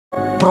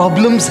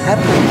Problems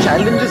happen,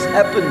 challenges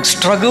happen,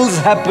 struggles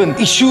happen,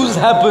 issues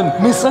happen,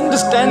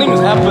 misunderstandings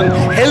happen,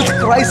 health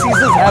crises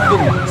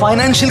happen,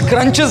 financial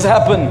crunches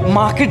happen,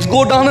 markets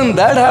go down and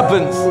that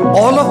happens.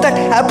 All of that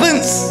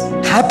happens.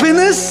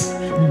 Happiness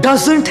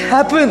doesn't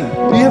happen.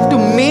 You have to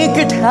make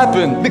it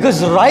happen,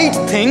 because right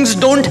things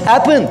don't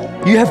happen.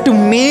 You have to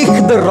make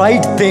the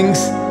right things.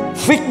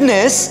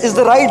 Fitness is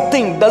the right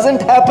thing,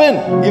 doesn't happen.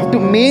 You have to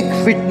make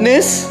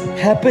fitness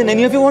happen. And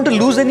if you want to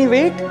lose any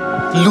weight,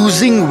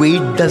 losing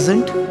weight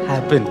doesn't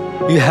happen.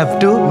 You have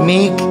to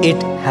make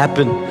it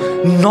happen.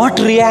 Not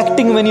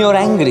reacting when you're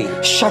angry,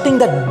 shutting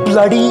that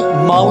bloody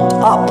mouth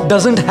up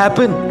doesn't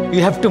happen.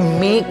 You have to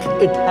make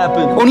it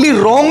happen. Only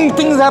wrong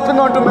things happen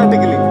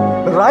automatically.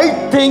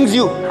 Right things,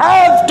 you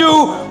have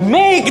to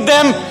make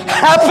them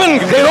happen.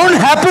 They don't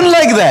happen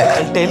like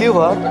that. I'll tell you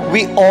what,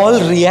 we all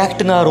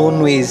react in our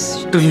own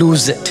ways to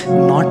lose it.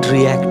 Not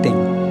reacting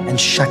and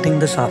shutting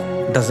this up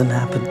doesn't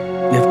happen.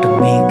 You have to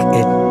make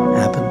it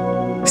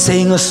happen.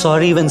 Saying a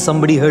sorry when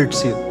somebody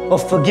hurts you, or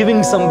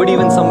forgiving somebody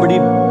when somebody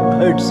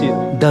hurts you,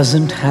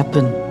 doesn't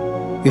happen.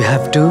 You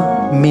have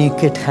to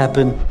make it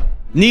happen.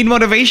 Need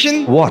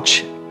motivation?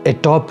 Watch a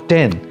top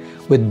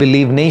 10 with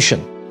Believe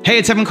Nation. Hey,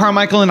 it's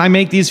Carmichael, and I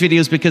make these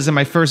videos because in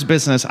my first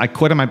business, I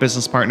quit on my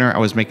business partner. I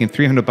was making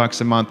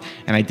 $300 a month,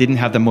 and I didn't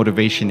have the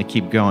motivation to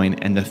keep going.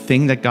 And the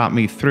thing that got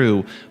me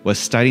through was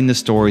studying the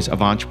stories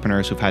of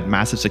entrepreneurs who've had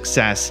massive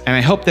success. And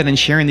I hope that in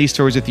sharing these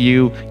stories with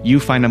you,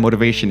 you find a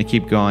motivation to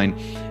keep going.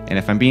 And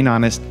if I'm being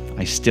honest,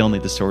 I still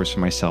need the stories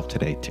for myself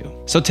today too.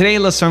 So today,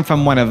 let's learn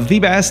from one of the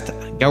best,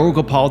 Gaur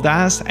Gopal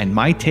Das, and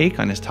my take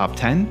on his top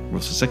 10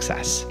 rules of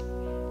success.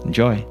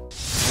 Enjoy.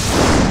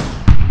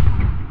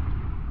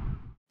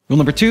 Rule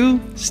number 2,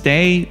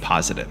 stay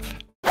positive.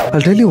 I'll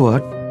tell you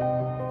what,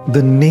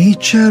 the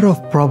nature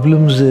of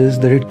problems is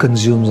that it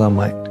consumes our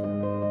mind.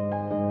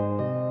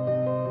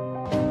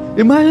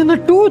 Imagine a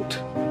tooth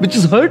which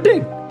is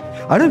hurting.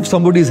 I don't know if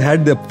somebody's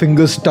had their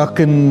finger stuck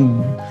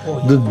in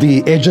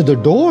the edge of the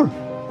door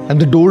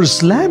and the door is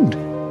slammed.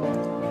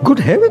 Good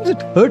heavens,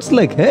 it hurts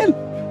like hell.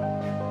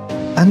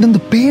 And then the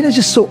pain is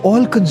just so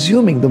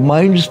all-consuming. The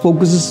mind just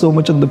focuses so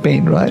much on the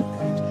pain, right?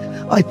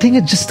 I think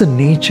it's just the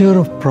nature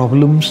of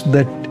problems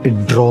that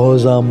it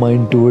draws our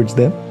mind towards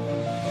them.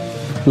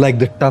 Like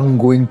the tongue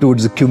going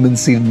towards the cumin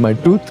seed in my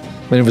tooth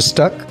when it was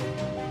stuck.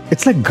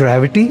 It's like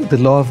gravity, the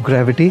law of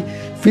gravity.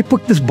 If we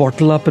put this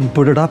bottle up and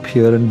put it up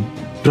here and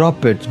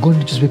drop it, it's going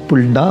to just be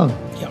pulled down.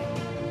 Yeah.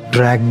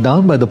 Dragged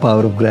down by the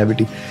power of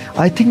gravity.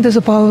 I think there's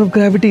a power of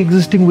gravity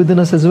existing within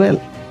us as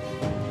well.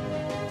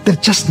 They're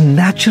just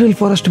natural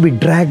for us to be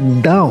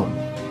dragged down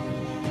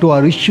to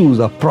our issues,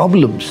 our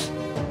problems,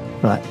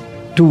 right?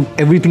 To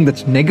everything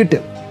that's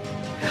negative.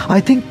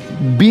 I think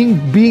being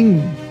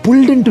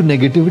pulled into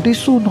negativity is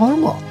so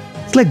normal.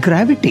 It's like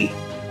gravity.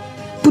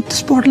 Put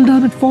this bottle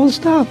down, it falls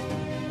down.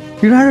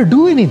 You don't have to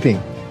do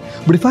anything.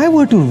 But if I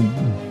were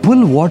to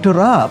pull water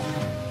up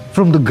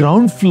from the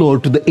ground floor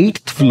to the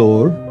 8th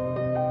floor,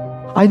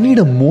 I need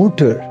a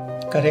motor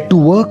to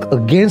work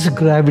against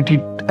gravity,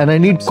 and I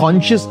need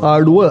conscious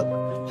hard work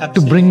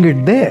to bring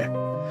it there.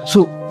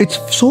 So it's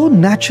so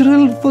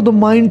natural for the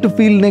mind to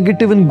feel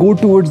negative and go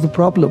towards the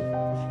problem.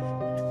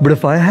 But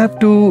if I have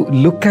to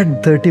look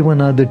at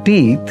 31 other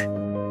teeth,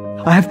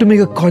 I have to make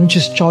a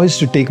conscious choice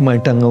to take my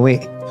tongue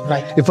away.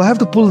 Right. If I have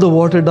to pull the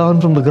water down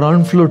from the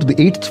ground floor to the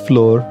 8th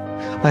floor,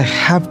 I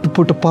have to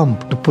put a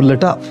pump to pull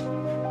it up.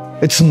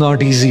 It's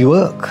not easy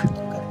work.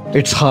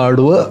 It's hard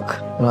work,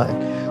 right?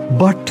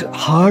 But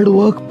hard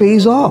work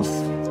pays off.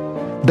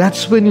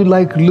 That's when you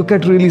look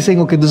at really saying,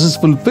 okay, this is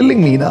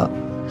fulfilling me now.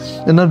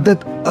 And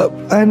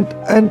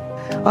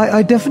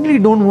I definitely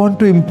don't want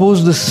to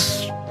impose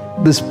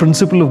this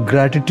principle of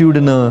gratitude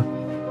in a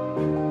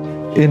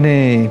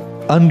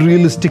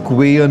unrealistic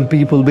way on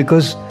people,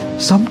 because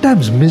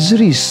sometimes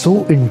misery is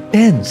so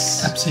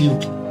intense.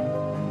 Absolutely.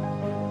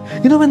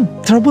 You know, when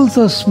troubles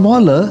are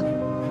smaller,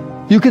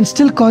 you can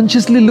still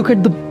consciously look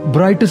at the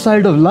brighter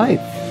side of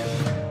life.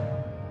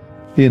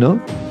 You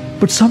know?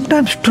 But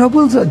sometimes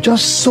troubles are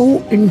just so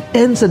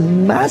intense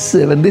and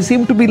massive, and they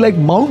seem to be like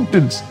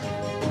mountains.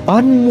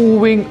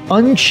 Unmoving,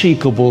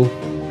 unshakable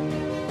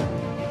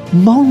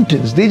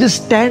mountains. They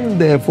just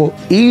stand there for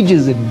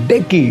ages and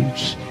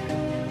decades.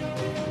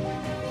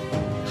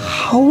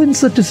 How in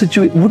such a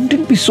situation, wouldn't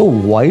it be so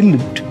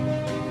violent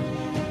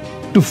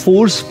to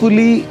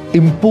forcefully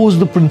impose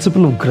the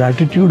principle of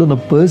gratitude on a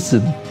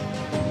person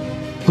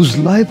whose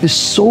life is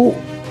so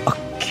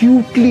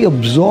acutely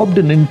absorbed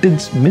in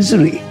intense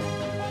misery?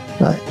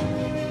 Right?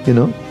 You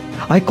know,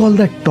 I call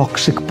that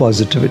toxic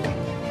positivity.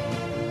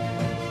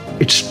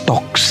 It's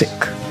toxic.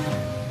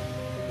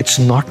 It's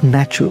not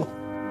natural.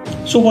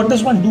 So what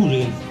does one do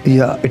really?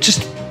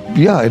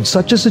 In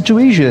such a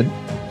situation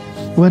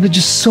when it's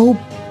just so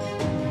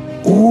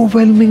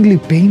overwhelmingly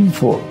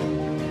painful,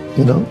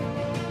 you know,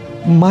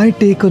 my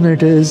take on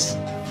it is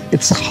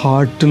it's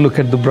hard to look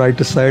at the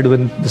brighter side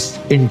when this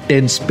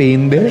intense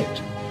pain there.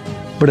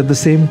 But at the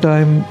same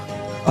time,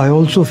 I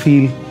also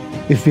feel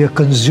if we are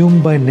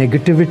consumed by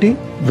negativity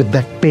with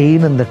that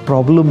pain and that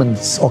problem and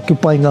it's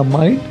occupying our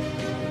mind,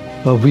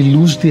 we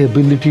lose the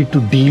ability to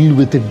deal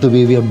with it the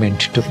way we are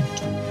meant to.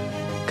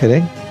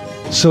 Correct?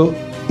 So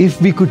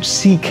if we could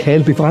seek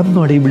help, if I'm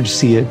not able to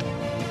see it,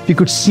 we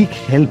could seek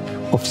help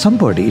of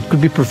somebody. It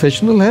could be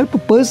professional help or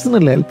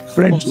personal help,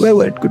 friends,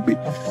 whoever it could be.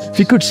 If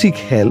we could seek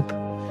help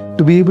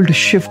to be able to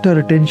shift our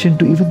attention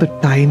to even the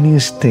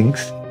tiniest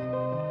things,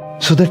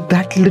 so that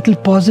that little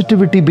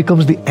positivity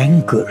becomes the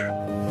anchor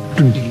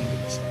to deal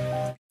with.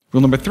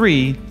 Rule number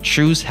 3,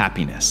 choose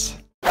happiness.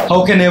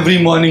 How can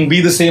every morning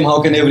be the same? How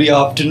can every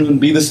afternoon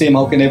be the same?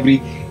 How can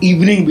every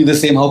evening be the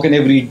same? How can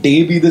every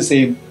day be the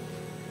same?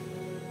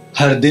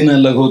 हर दिन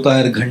अलग होता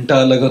है, हर घंटा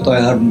अलग होता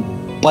है, हर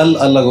पल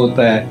अलग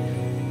होता है.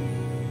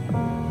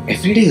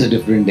 Every day is a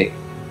different day.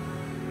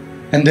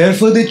 And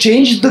therefore they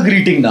changed the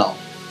greeting now.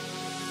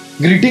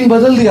 Greeting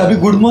बदल दिया, अभी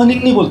good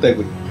morning नहीं बोलता है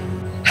कोई.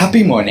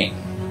 Happy morning.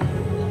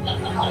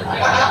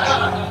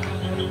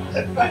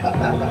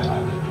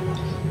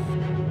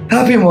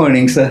 Happy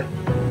morning, sir.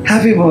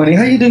 Happy morning.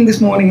 How are you doing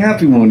this morning?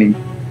 Happy morning.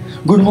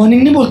 Good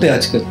morning नहीं बोलते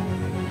आजकल.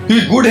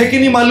 गुड है कि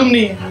नहीं मालूम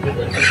नहीं है.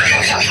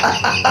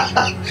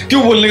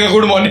 क्यों बोलने का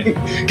गुड मॉर्निंग?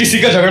 किसी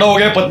का झगड़ा हो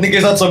गया पत्नी के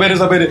साथ सवेरे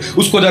सवेरे,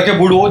 उसको जाके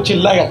बुढ़ वो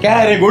चिल्लाएगा, क्या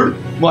है रे गुड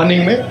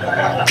मॉर्निंग में?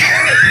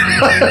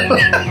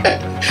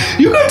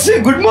 You can't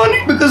say good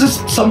morning because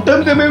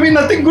sometimes there may be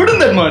nothing good in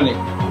that morning,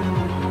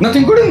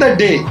 nothing good in that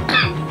day.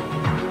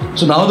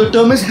 So now the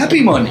term is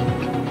happy morning.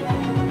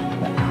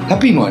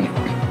 Happy morning.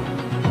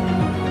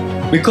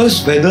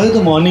 Because whether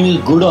the morning is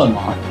good or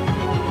not,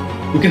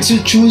 you can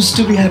still choose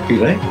to be happy,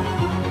 right?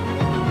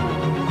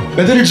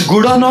 Whether it's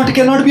good or not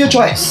cannot be a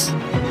choice.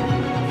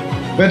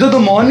 Whether the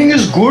morning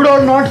is good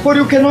or not for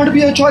you cannot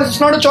be a choice. It's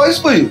not a choice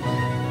for you.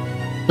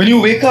 When you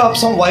wake up,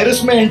 some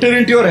virus may enter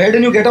into your head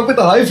and you get up with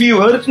a high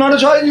fever. It's not a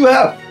choice you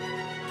have.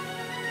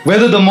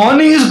 Whether the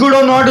morning is good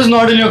or not is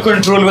not in your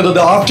control. Whether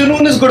the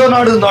afternoon is good or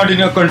not is not in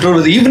your control.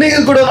 Whether the evening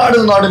is good or not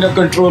is not in your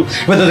control.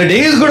 Whether the day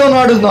is good or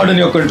not is not in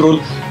your control.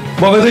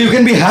 But whether you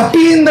can be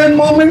happy in that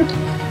moment,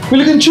 well,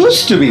 you can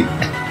choose to be.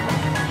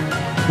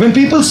 When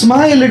people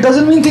smile, it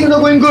doesn't mean things are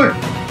going good.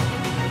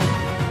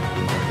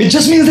 It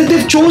just means that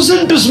they've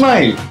chosen to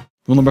smile.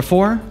 Rule number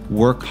 4,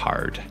 work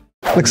hard.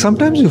 Like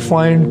sometimes you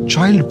find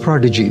child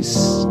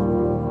prodigies.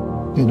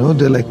 You know,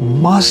 they're like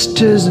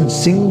masters in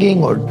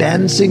singing or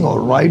dancing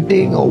or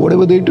writing or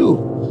whatever they do.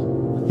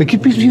 Like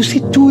you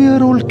see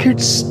 2-year-old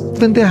kids,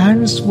 when their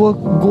hands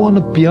go on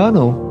a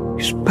piano,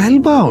 you're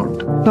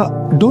spellbound. Now,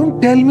 don't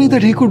tell me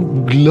that he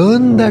could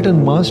learn that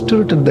and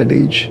master it at that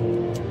age.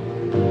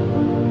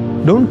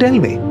 Don't tell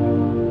me.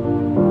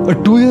 A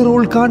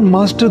 2-year-old can't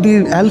master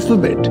the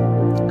alphabet.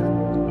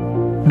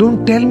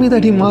 Don't tell me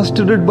that he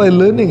mastered it by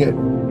learning it.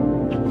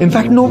 In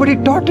fact, nobody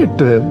taught it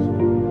to him.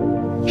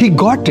 He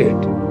got it.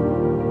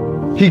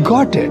 He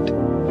got it.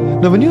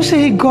 Now, when you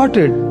say he got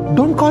it,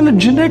 don't call it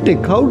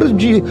genetic. How do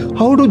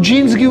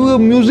genes give you a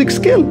music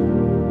skill?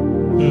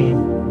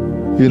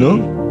 You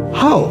know?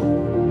 How?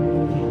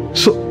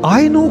 So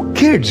I know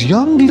kids,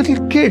 young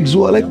little kids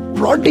who are like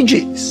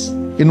prodigies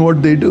in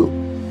what they do.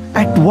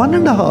 At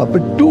 1.5,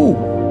 at 2.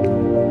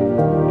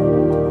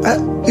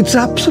 It's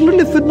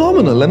absolutely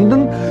phenomenal. And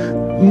then,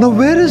 now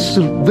where is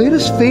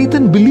faith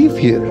and belief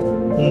here?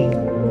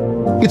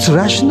 It's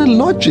rational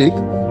logic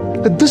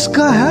that this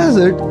guy has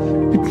it.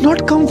 It's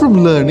not come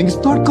from learning. It's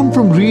not come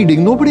from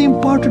reading. Nobody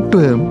imparted to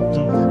him.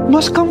 It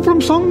must come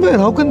from somewhere.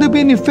 How can there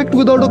be an effect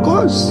without a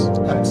cause?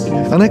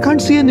 Absolutely. And I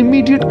can't see an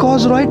immediate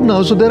cause right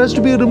now. So there has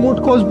to be a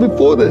remote cause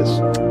before this.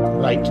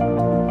 Right.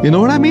 You know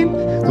what I mean?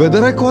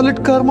 Whether I call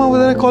it karma,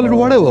 whether I call it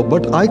whatever,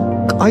 but I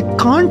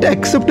can't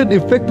accept an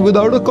effect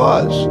without a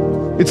cause.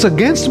 It's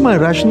against my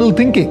rational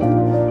thinking,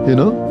 you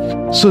know?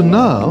 So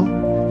now,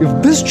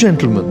 if this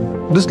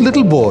gentleman, this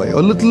little boy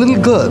or little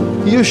girl,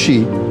 he or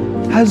she,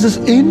 has this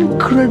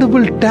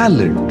incredible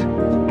talent,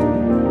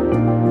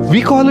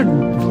 we call it,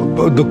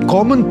 the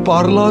common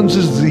parlance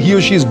is he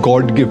or she is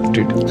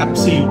God-gifted.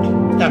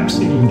 Absolutely.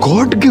 Absolutely.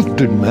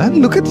 God-gifted, man.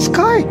 Look at the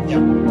sky.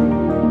 Yeah.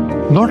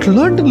 Not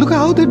learned, look at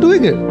how they're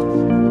doing it.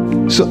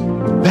 So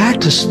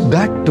that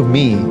to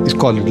me is,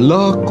 call it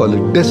luck, call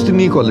it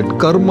destiny, call it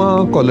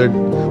karma, call it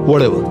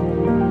whatever.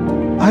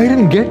 I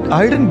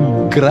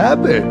didn't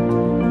grab it.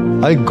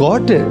 I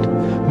got it.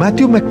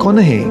 Matthew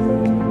McConaughey,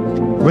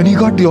 when he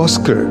got the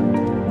Oscar,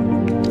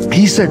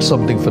 he said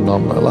something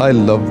phenomenal. I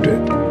loved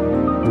it.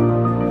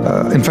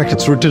 In fact,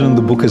 it's written in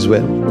the book as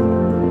well.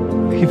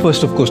 He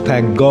first, of course,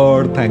 thanked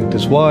God, thanked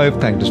his wife,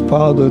 thanked his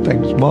father,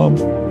 thanked his mom.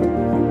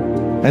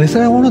 And he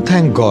said, I want to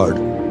thank God.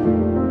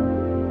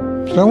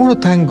 So I want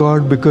to thank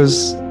God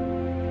because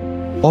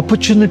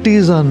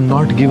opportunities are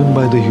not given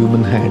by the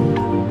human hand.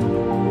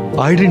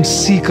 I didn't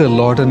seek a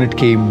lot and it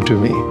came to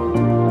me.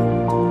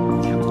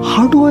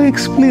 How do I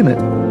explain it?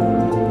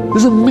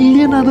 There's a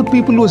million other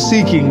people who are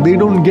seeking, they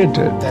don't get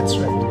it. That's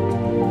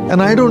right.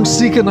 And I don't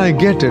seek and I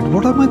get it.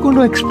 What am I going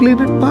to explain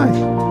it by?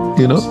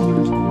 You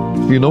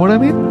know? You know what I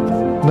mean?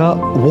 Now,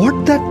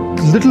 what that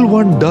little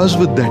one does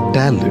with that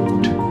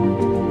talent,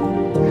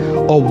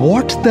 or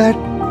what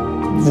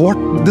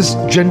this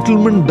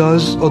gentleman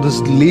does or this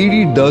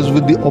lady does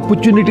with the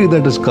opportunity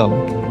that has come,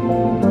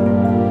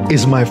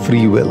 is my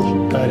free will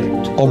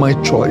Correct. or my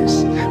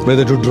choice,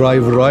 whether to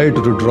drive right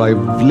or to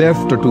drive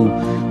left or to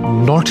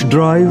not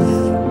drive.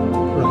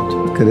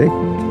 Right. Correct?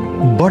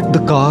 But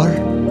the car,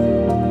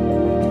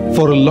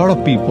 for a lot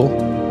of people,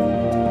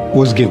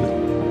 was given.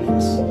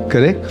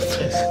 Correct?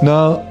 Yes.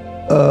 Now,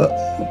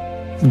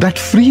 that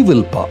free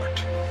will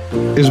part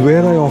is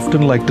where I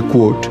often like to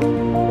quote.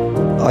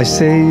 I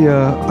say,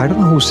 I don't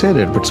know who said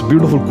it, but it's a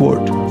beautiful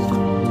quote.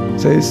 It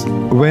says,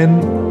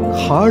 when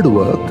hard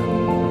work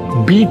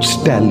beats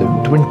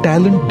talent, when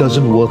talent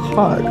doesn't work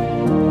hard.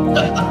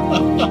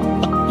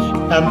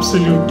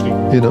 Absolutely.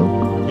 You know?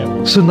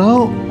 Yeah. So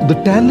now the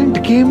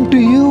talent came to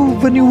you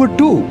when you were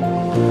 2.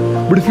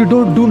 But if you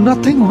don't do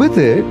nothing with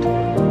it,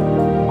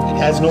 It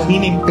has no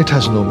meaning. it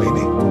has no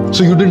meaning.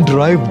 So you didn't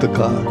drive the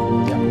car.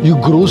 You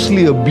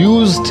grossly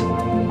abused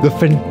the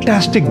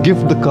fantastic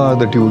gift, the car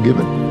that you were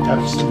given.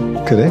 Absolutely.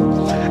 Correct?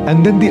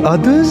 And then the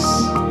others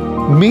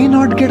may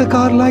not get a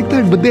car like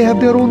that, but they have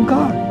their own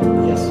car,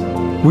 Yes.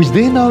 which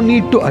they now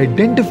need to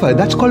identify.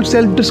 That's called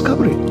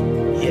self-discovery.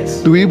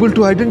 Yes. To be able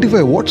to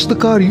identify what's the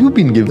car you've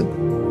been given.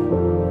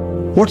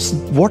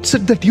 What's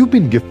it that you've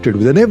been gifted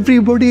with? And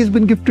everybody has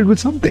been gifted with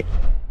something.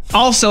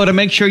 Also, to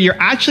make sure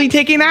you're actually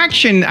taking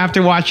action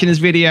after watching this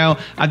video,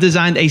 I've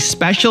designed a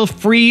special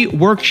free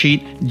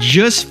worksheet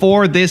just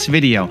for this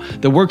video.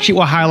 The worksheet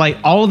will highlight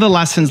all of the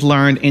lessons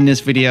learned in this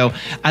video,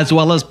 as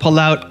well as pull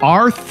out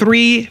our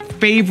 3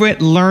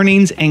 favorite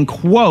learnings and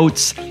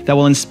quotes that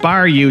will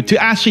inspire you to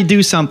actually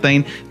do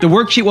something. The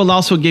worksheet will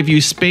also give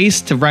you space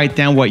to write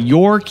down what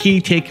your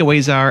key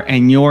takeaways are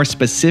and your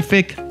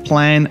specific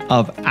plan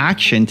of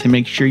action to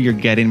make sure you're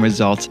getting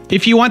results.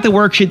 If you want the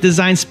worksheet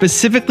designed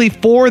specifically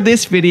for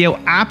this video,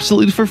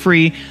 absolutely for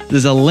free,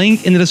 there's a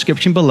link in the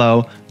description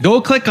below. Go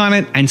click on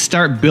it and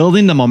start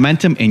building the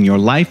momentum in your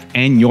life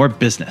and your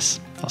business.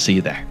 I'll see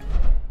you there.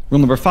 Rule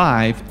number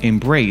 5,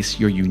 embrace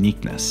your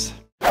uniqueness.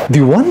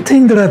 The one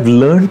thing that I've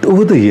learned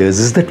over the years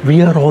is that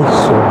we are all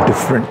so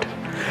different.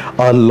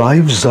 Our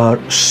lives are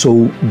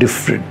so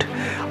different.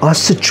 Our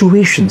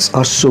situations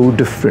are so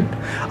different.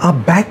 Our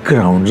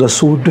backgrounds are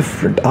so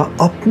different. Our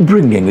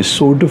upbringing is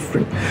so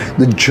different.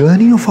 The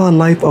journey of our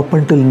life up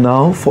until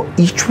now for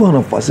each one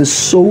of us is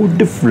so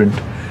different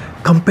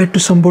compared to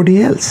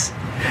somebody else.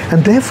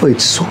 And therefore,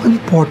 it's so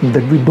important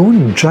that we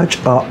don't judge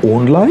our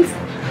own life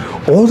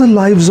or the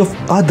lives of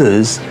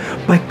others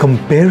by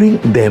comparing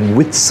them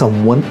with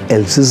someone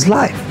else's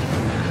life.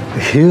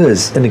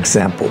 Here's an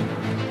example.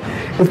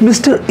 If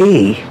Mr.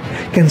 A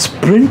can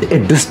sprint a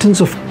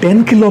distance of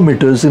 10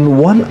 kilometers in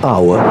 1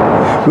 hour,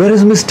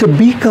 whereas Mr.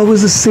 B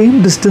covers the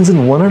same distance in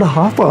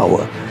 1.5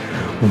 hours,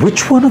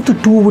 which one of the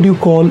two would you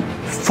call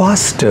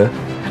faster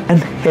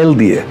and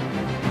healthier?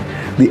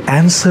 The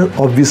answer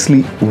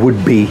obviously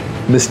would be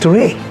Mr.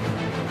 A.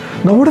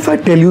 Now what if I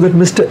tell you that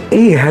Mr.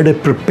 A had a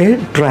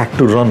prepared track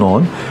to run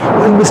on,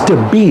 while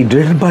Mr. B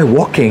did it by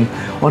walking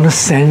on a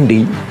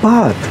sandy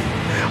path?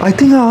 I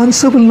think our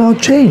answer will now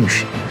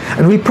change.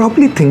 And we'll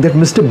probably think that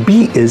Mr.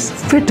 B is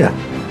fitter.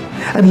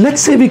 And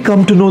let's say we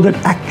come to know that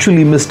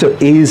actually Mr.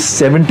 A is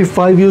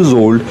 75 years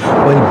old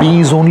while B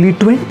is only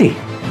 20.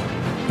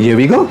 Here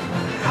we go.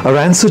 Our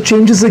answer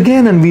changes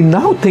again and we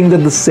now think that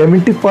the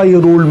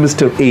 75-year-old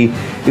Mr.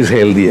 A is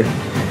healthier.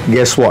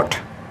 Guess what?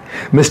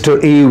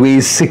 Mr. A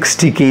weighs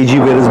 60 kg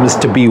whereas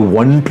Mr. B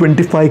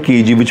 125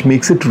 kg, which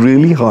makes it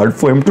really hard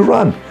for him to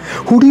run.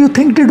 Who do you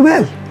think did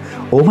well?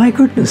 Oh my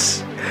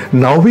goodness.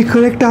 Now we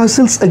correct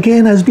ourselves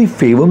again as we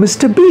favor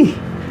Mr. B.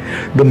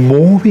 The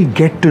more we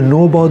get to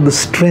know about the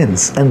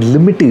strengths and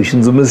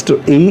limitations of Mr.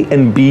 A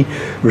and B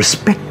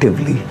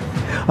respectively,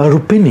 our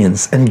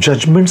opinions and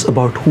judgments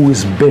about who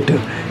is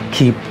better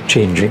keep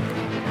changing.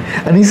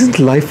 And isn't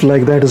life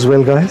like that as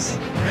well, guys?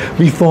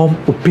 We form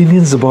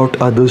opinions about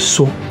others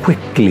so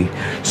quickly,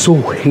 so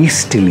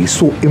hastily,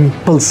 so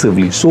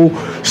impulsively, so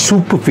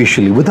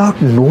superficially, without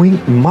knowing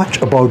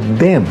much about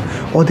them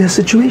or their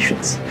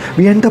situations.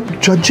 We end up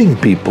judging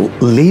people,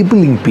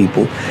 labeling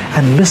people,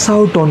 and miss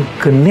out on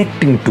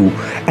connecting to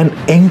and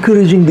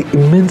encouraging the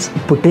immense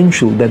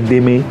potential that they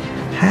may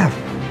have.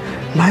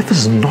 Life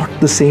is not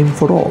the same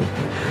for all.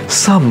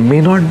 Some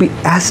may not be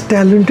as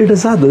talented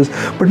as others,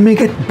 but may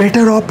get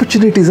better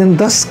opportunities and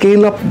thus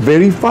scale up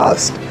very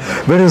fast.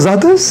 Whereas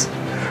others,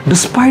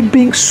 despite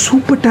being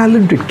super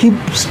talented, keep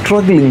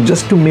struggling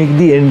just to make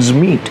the ends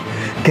meet.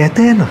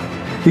 कहते हैं ना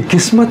कि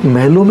किस्मत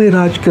महलों में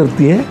राज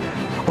करती है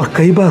और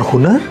कई बार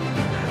हुनर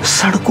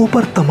सड़कों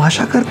पर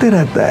तमाशा करते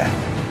रहता है.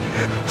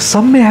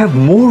 Some may have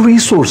more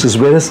resources,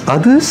 whereas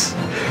others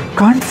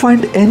can't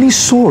find any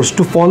source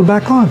to fall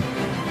back on.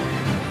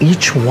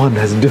 Each one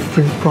has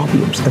different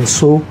problems, and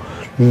so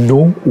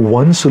no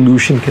one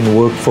solution can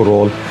work for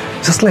all,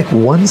 just like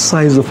one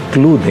size of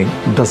clothing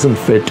doesn't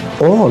fit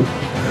all.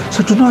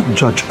 So do not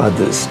judge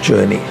others'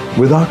 journey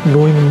without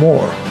knowing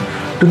more.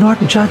 Do not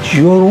judge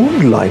your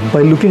own life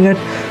by looking at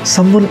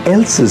someone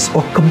else's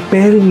or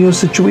comparing your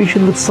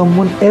situation with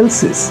someone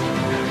else's.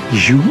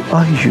 You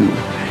are you,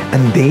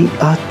 and they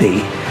are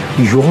they.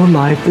 Your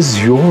life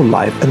is your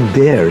life, and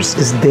theirs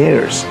is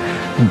theirs.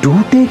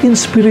 Do take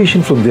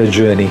inspiration from their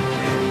journey.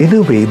 in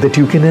a way that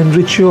you can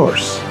enrich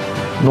yours.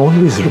 And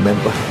always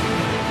remember,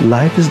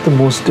 life is the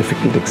most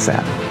difficult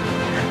exam.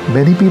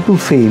 Many people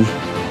fail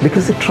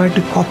because they try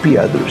to copy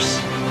others,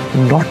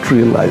 not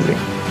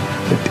realizing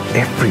that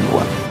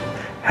everyone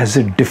has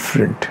a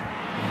different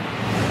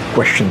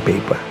question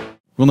paper.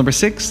 Rule number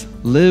 6,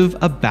 live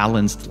a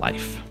balanced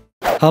life.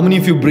 How many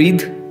of you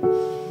breathe?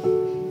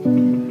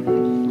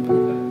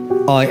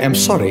 I am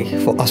sorry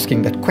for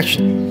asking that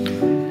question.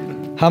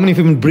 How many of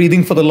you have been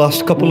breathing for the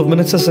last couple of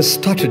minutes as I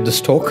started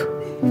this talk?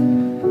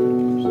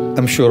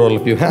 I'm sure all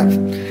of you have.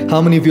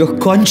 How many of you are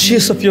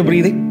conscious of your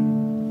breathing?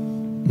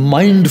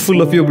 Mindful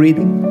of your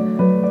breathing?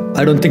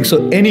 I don't think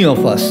so, any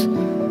of us.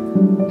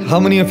 How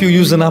many of you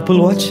use an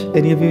Apple Watch?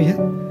 Any of you here?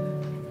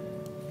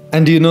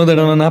 And do you know that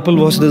on an Apple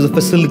Watch there's a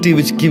facility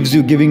which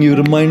giving you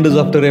reminders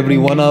after every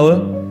 1 hour?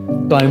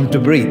 Time to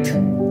breathe.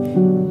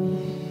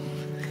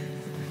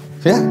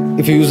 Yeah,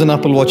 if you use an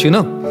Apple Watch, you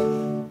know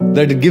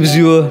that it gives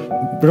you a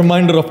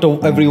reminder after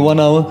every 1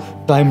 hour,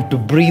 time to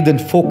breathe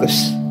and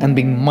focus and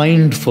being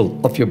mindful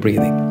of your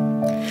breathing.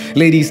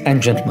 Ladies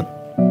and gentlemen,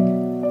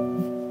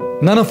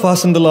 none of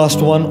us in the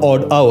last 1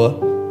 odd hour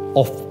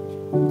of,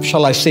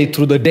 shall I say,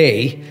 through the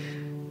day,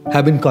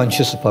 have been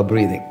conscious of our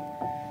breathing.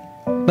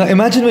 Now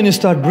imagine when you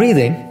start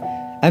breathing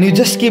and you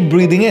just keep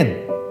breathing in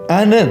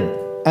and in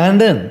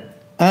and in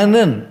and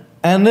in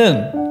and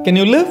in. Can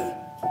you live?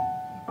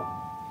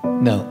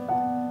 No.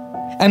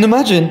 And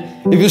imagine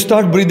if you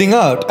start breathing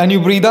out and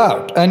you breathe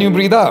out and you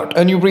breathe out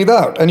and you breathe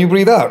out and you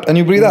breathe out and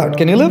you breathe out.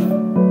 Can you live?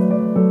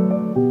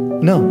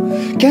 No.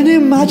 Can you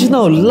imagine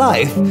how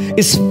life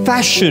is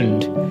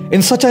fashioned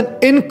in such an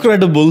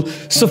incredible,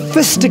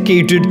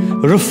 sophisticated,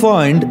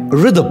 refined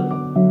rhythm?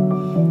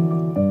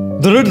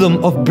 The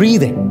rhythm of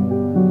breathing.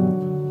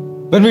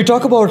 When we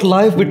talk about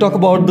life, we talk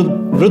about the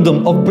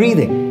rhythm of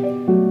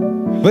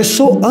breathing. Where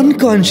so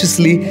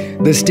unconsciously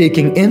there's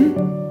taking in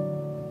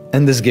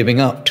and there's giving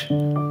out.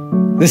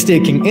 There's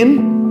taking in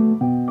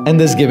and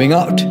there's giving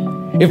out.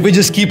 If we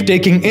just keep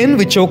taking in,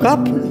 we choke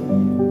up.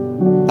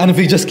 And if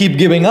we just keep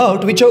giving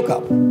out, we choke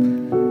up.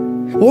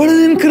 What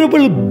an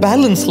incredible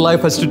balance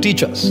life has to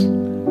teach us.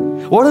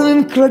 What an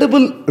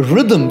incredible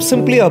rhythm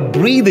simply our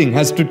breathing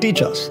has to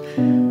teach us.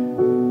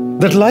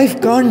 That life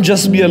can't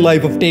just be a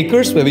life of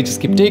takers where we just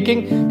keep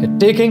taking,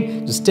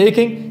 just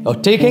taking, or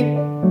taking.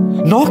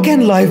 Nor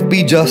can life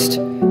be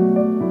just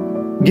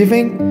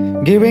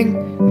giving,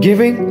 giving,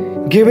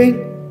 giving,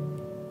 giving.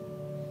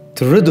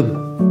 The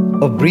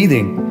rhythm of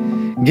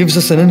breathing gives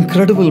us an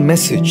incredible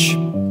message.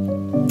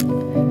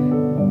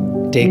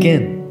 Take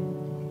in,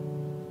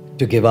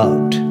 to give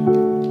out,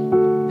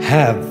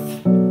 have,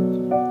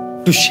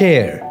 to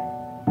share,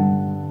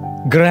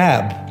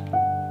 grab,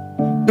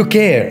 to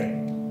care.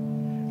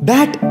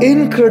 That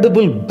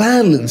incredible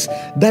balance,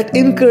 that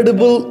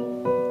incredible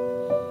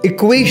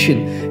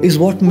equation is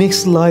what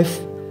makes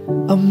life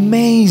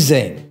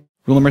amazing.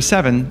 Rule number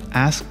 7,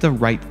 ask the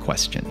right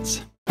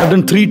questions. I've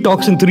done 3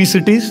 talks in 3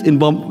 cities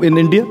in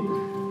India.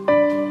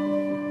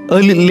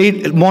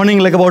 Late morning,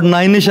 like about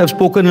 9ish, I've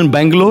spoken in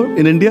Bangalore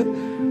in India.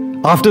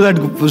 After that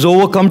was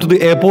over, come to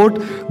the airport,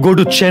 go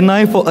to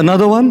Chennai for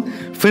another one,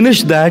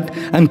 finish that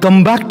and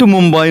come back to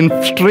Mumbai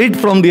and straight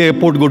from the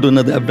airport go to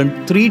another. I've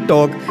done 3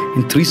 talks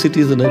in 3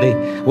 cities in a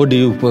day. What do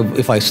you,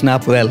 if I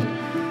snap well?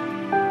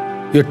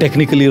 You're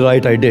technically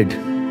right, I did.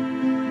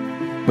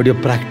 But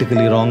you're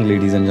practically wrong,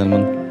 ladies and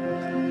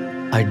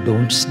gentlemen. I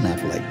don't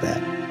snap like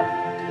that.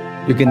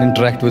 You can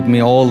interact with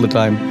me all the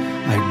time.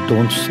 I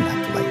don't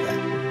snap like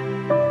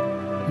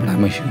that. But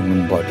I'm a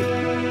human body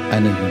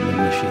and a human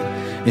machine.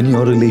 In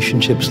your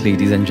relationships,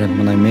 ladies and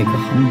gentlemen, I make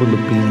a humble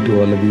appeal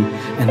to all of you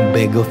and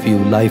beg of you,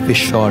 life is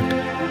short.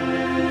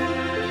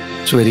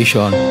 It's very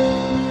short.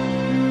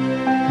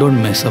 Don't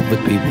mess up with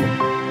people,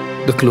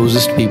 the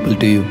closest people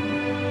to you.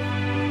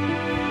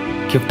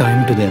 Give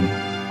time to them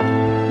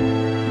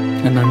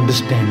and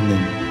understand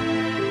them.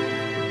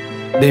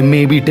 They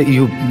may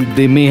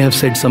they may have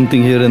said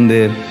something here and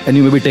there, and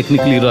you may be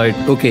technically right.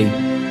 Okay,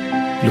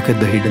 look at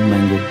the hidden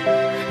mango.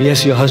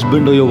 Yes, your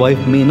husband or your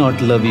wife may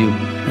not love you,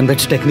 and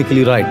that's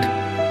technically right.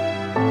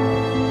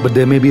 But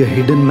there may be a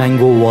hidden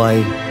mango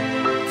why.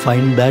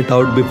 Find that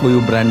out before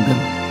you brand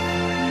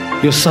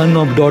them. Your son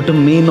or daughter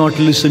may not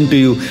listen to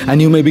you,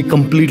 and you may be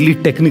completely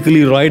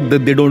technically right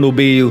that they don't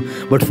obey you,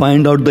 but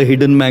find out the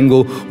hidden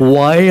mango.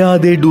 Why are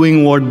they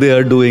doing what they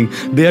are doing?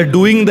 They are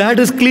doing that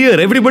is clear.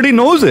 Everybody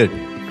knows it.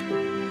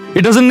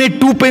 It doesn't need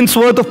 2 pence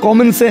worth of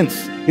common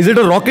sense. Is it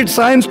a rocket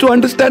science to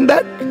understand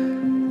that?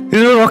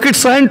 Is it a rocket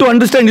science to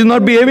understand he's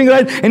not behaving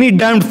right? Any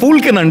damned fool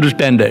can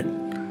understand it.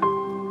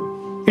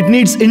 It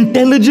needs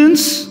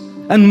intelligence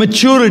and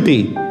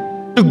maturity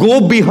to go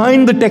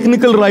behind the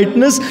technical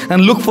rightness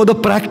and look for the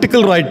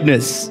practical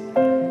rightness.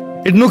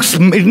 It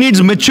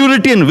needs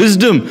maturity and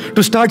wisdom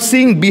to start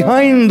seeing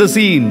behind the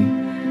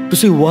scene. To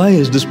say, why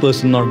is this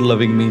person not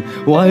loving me?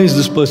 Why is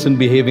this person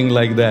behaving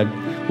like that?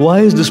 Why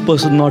is this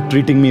person not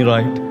treating me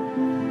right?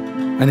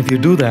 And if you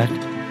do that,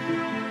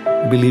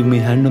 believe me,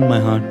 hand on my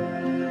heart,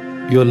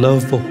 your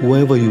love for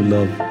whoever you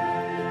love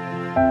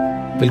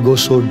will go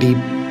so deep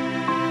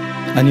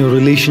And your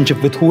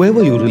relationship with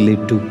whoever you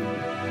relate to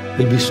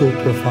will be so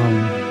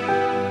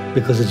profound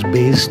because it's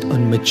based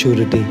on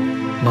maturity,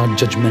 not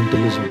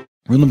judgmentalism.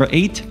 Rule number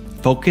 8,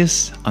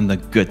 focus on the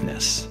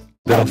goodness.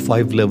 There are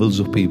 5 levels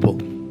of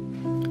people.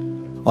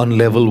 On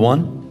level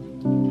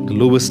 1, the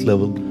lowest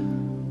level,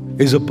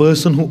 is a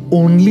person who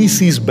only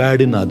sees bad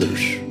in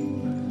others.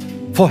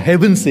 For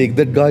heaven's sake,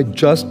 that guy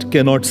just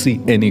cannot see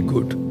any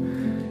good.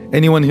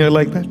 Anyone here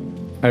like that?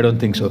 I don't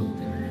think so.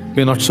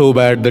 We're not so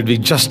bad that we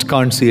just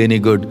can't see any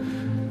good.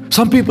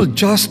 Some people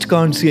just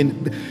can't see any.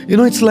 You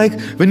know, it's like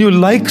when you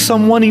like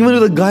someone, even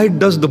if the guy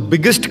does the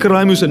biggest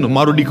crime, you say, no,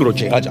 Maro di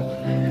kroche, aja.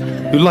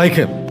 You like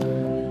him.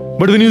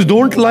 But when you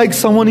don't like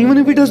someone, even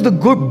if he does the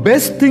good,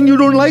 best thing, you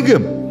don't like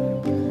him.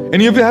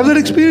 And if you have that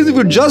experience, if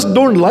you just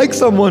don't like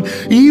someone,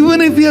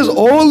 even if he has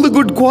all the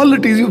good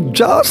qualities, you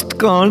just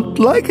can't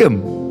like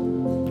him.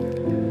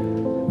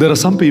 There are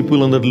some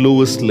people on that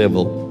lowest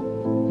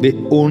level. They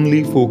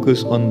only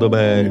focus on the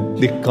bad.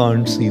 They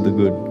can't see the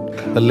good.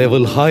 A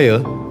level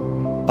higher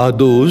are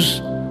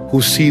those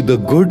who see the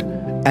good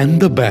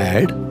and the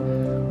bad,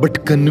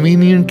 but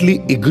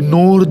conveniently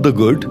ignore the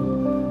good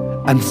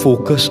and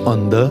focus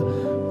on the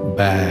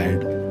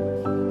bad.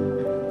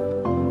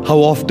 How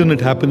often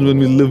it happens when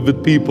we live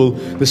with people,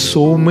 there's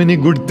so many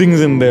good things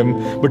in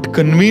them, but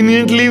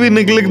conveniently we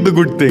neglect the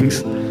good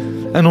things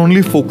and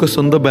only focus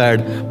on the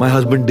bad. My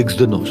husband digs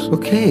the nose.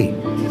 Okay.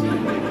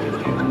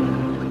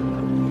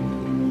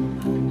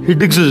 He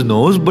digs his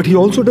nose, but he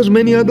also does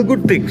many other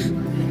good things.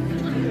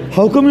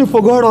 How come you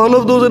forgot all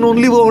of those and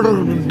only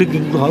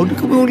digging? How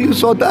come you only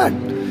saw that?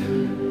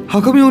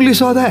 How come you only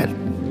saw that?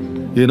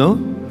 You know?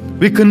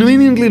 We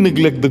conveniently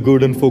neglect the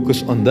good and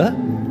focus on the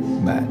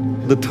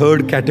bad. The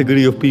third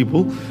category of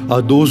people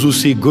are those who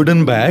see good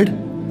and bad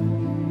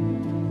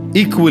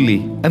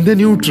equally, and they're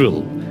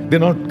neutral. They're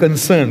not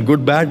concerned,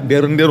 good, bad,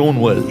 they're in their own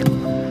world.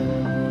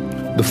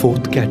 The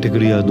fourth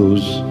category are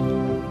those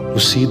who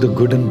see the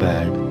good and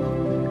bad.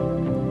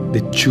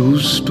 They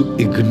choose to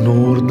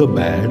ignore the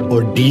bad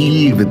or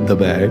deal with the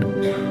bad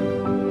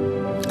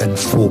and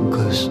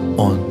focus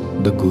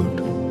on the good.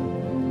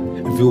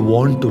 If you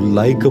want to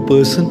like a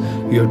person,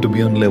 you have to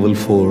be on level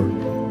 4.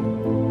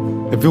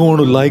 If you want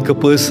to like a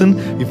person,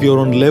 if you're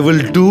on level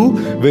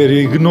 2, where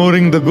you're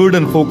ignoring the good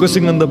and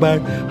focusing on the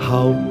bad,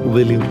 how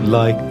will you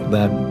like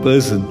that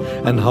person?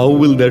 And how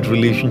will that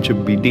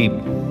relationship be deep?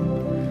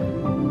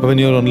 When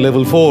you're on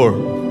level 4,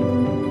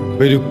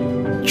 where you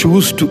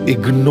choose to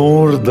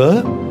ignore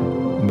the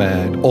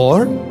bad,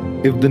 or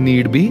if the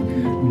need be,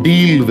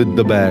 deal with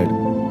the bad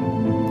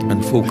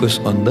and focus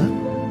on the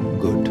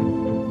good.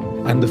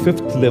 And the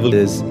fifth level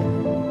is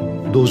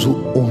those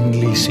who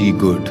only see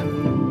good.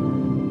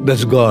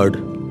 That's God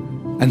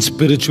and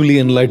spiritually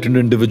enlightened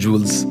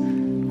individuals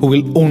who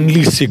will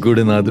only see good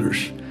in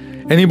others.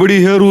 Anybody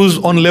here who's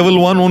on level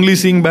 1 only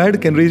seeing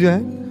bad can raise your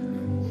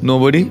hand?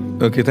 Nobody?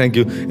 Okay, thank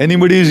you.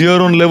 Anybody is here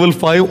on level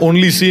 5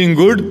 only seeing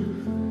good?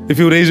 If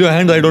you raise your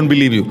hand, I don't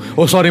believe you.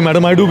 Oh, sorry,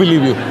 madam, I do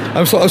believe you.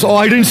 I'm so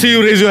I didn't see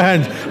you raise your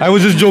hand. I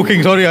was just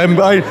joking. Sorry,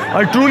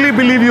 I truly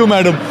believe you,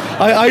 madam.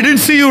 I didn't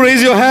see you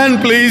raise your hand,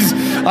 please.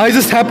 I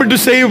just happened to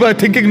say you by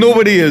thinking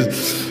nobody is.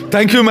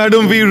 Thank you,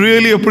 madam. We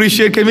really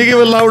appreciate. Can we give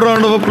a loud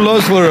round of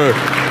applause for her?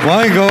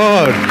 My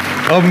God,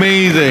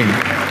 amazing.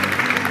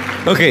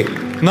 Okay,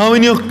 now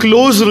in your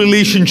close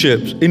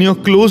relationships,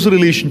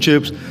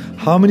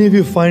 how many of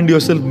you find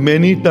yourself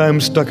many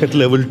times stuck at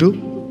level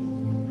 2?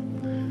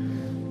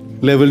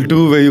 Level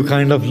 2, where you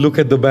kind of look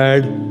at the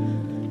bad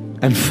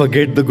and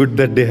forget the good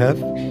that they have.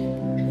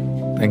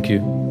 Thank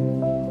you.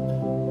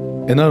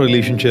 In our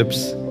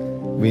relationships,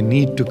 we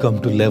need to come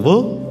to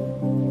level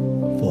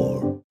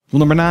 4. Rule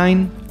number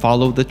 9,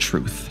 follow the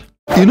truth.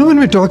 You know, when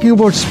we're talking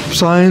about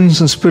science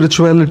and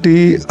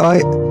spirituality,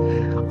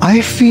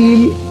 I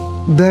feel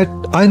that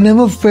I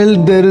never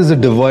felt there is a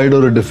divide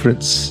or a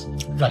difference.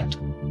 Right.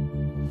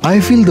 I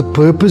feel the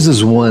purpose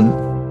is one.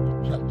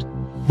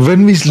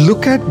 When we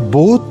look at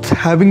both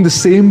having the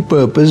same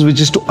purpose, which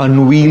is to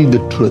unveil the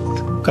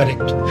truth.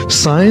 Correct.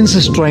 Science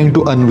is trying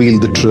to unveil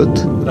the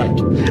truth. Right.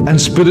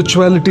 And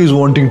spirituality is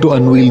wanting to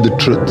unveil the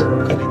truth.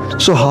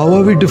 Correct. So how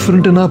are we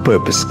different in our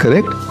purpose,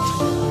 correct?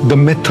 The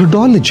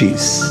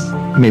methodologies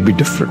may be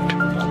different.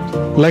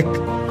 Like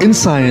in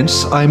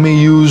science, I may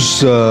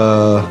use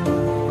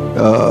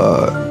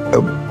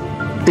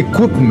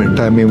equipment,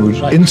 I may use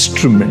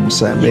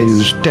instruments, I may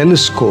use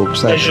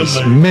telescopes,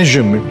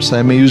 measurements,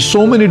 I may use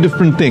so many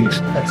different things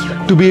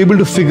to be able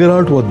to figure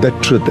out what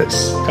that truth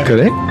is.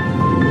 Correct?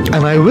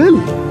 And I will.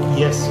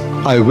 Yes.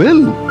 I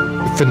will.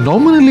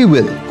 Phenomenally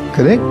will.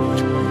 Correct?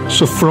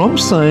 So from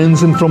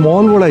science and from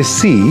all what I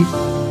see,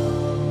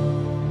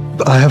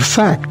 I have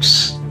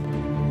facts.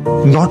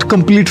 Not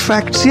complete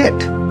facts yet.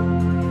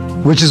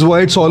 Which is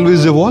why it's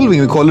always evolving.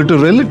 We call it a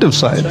relative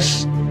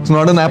science. It's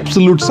not an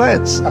absolute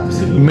science.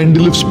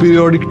 Mendeleev's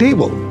periodic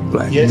table,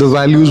 right? Yes. The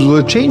values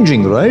were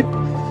changing, right?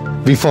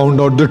 We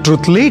found out the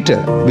truth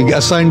later. We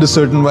assigned a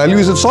certain value.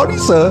 We said, sorry,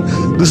 sir,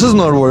 this is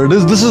not what it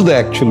is. This is the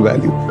actual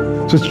value.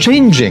 So it's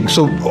changing.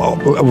 So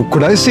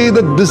could I say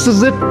that this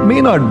is it? May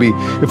not be.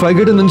 If I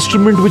get an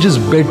instrument which is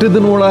better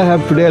than what I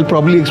have today, I'll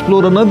probably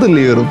explore another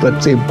layer of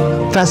that same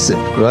facet,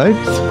 right?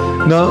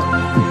 Now,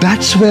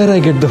 that's where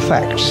I get the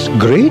facts.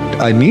 Great,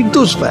 I need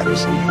those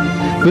facts.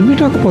 When we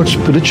talk about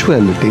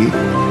spirituality,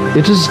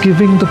 it is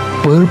giving the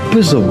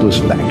purpose of those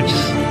facts.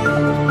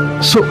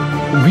 So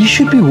we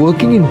should be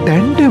working in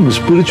tandem.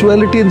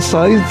 Spirituality and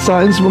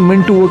science were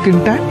meant to work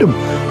in tandem.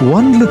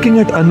 One looking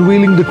at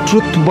unveiling the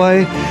truth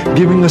by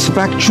giving us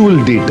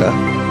factual data,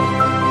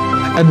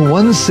 and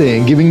one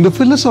saying, giving the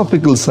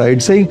philosophical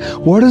side, saying,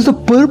 what is the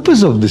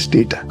purpose of this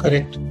data?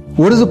 Correct.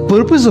 What is the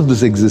purpose of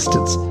this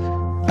existence?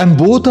 And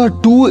both are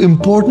two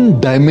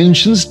important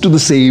dimensions to the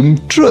same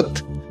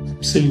truth.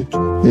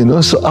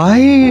 Absolutely. So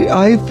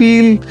I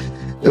feel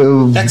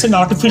that's an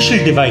artificial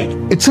divide.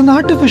 It's an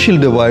artificial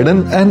divide,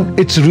 and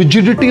it's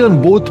rigidity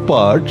on both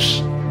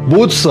parts,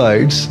 both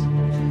sides,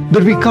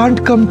 that we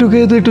can't come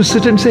together to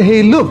sit and say,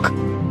 hey, look,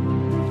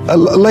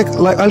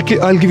 I'll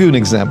give you an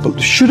example.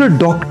 Should a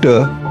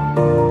doctor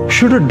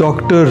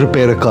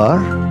repair a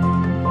car?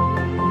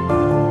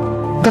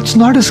 That's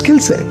not a skill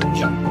set.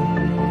 Yeah.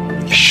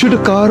 Should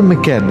a car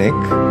mechanic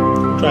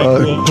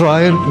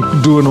try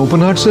and do an open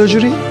heart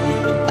surgery?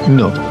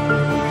 No.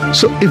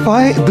 So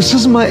this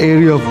is my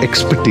area of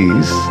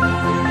expertise,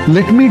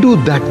 let me do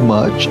that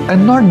much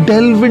and not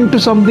delve into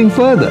something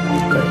further.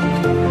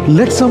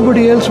 Let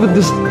somebody else with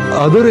this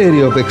other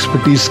area of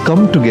expertise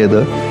come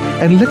together,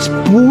 and let's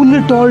pool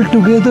it all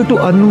together to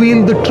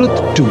unveil the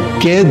truth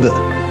together,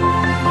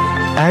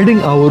 adding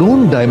our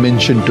own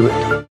dimension to it.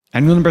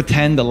 And rule number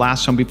 10, the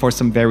last one before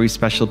some very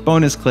special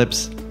bonus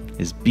clips,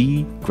 is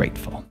be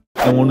grateful.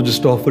 I want to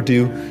just offer to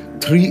you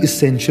 3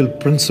 essential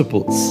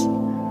principles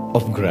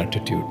of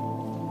gratitude.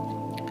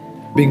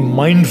 Being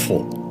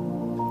mindful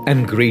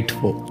and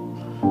grateful.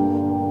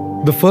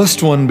 The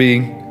first one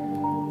being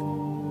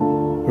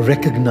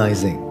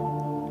recognizing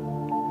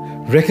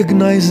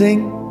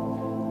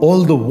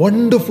all the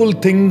wonderful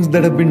things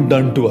that have been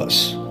done to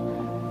us.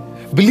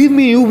 Believe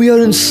me, we are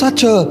in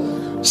such a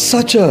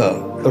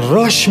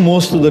rush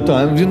most of the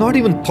time. We're not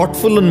even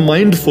thoughtful and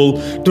mindful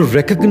to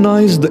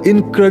recognize the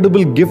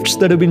incredible gifts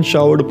that have been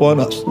showered upon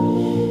us.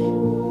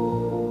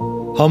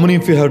 How many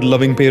of you had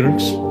loving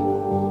parents?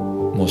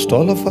 Most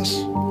all of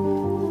us.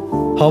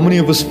 How many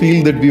of us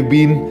feel that we've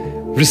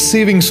been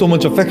receiving so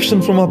much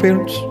affection from our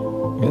parents?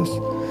 Yes.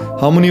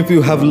 How many of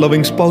you have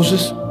loving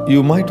spouses?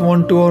 You might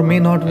want to or may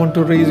not want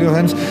to raise your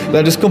hands.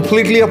 That is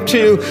completely up to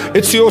you.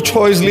 It's your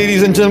choice,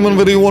 ladies and gentlemen,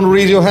 whether you want to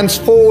raise your hands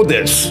for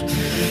this.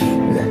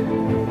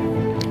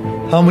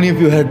 How many of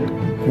you had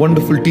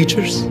wonderful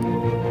teachers?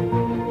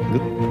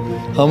 Good.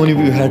 How many of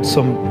you had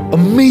some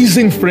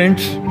amazing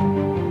friends?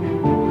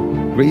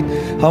 Great.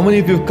 How many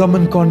of you have come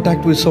in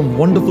contact with some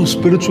wonderful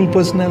spiritual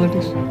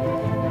personalities?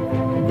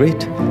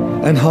 Great.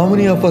 And how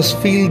many of us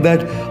feel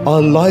that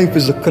our life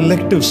is a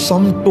collective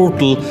sum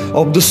total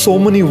of the so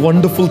many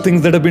wonderful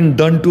things that have been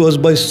done to us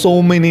by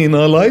so many in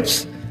our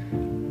lives?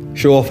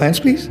 Show of hands,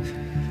 please.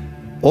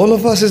 All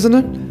of us, isn't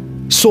it?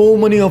 So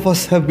many of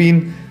us have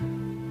been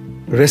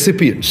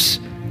recipients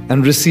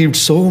and received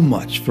so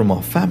much from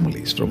our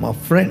families, from our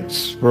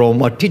friends,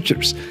 from our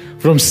teachers,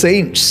 from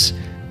saints.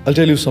 I'll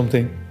tell you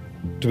something,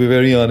 to be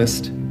very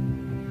honest,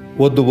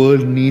 what the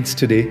world needs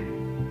today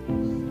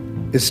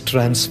is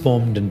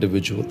transformed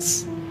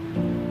individuals.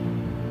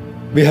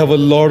 We have a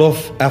lot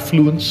of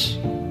affluence,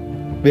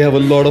 we have a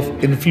lot of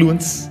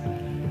influence,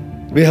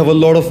 we have a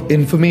lot of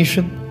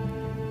information.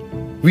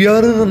 We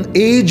are in an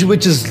age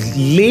which is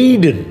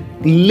laden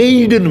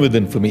with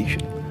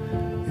information.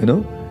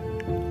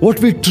 What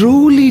we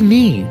truly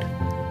need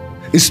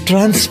is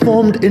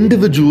transformed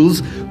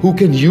individuals who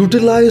can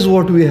utilize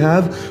what we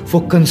have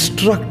for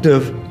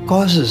constructive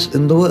causes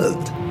in the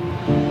world,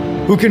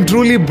 who can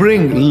truly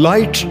bring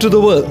light to the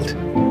world,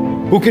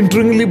 who can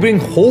truly bring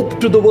hope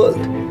to the world.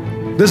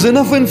 There's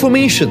enough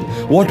information.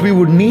 What we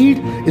would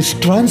need is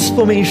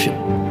transformation.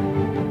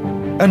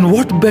 And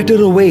what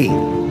better a way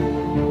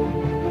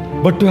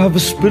but to have a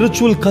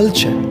spiritual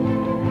culture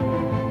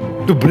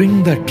to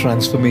bring that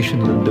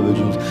transformation in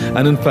individuals.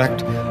 And in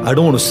fact, I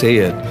don't want to say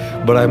it,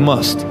 but I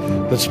must,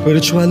 that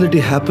spirituality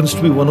happens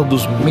to be one of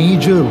those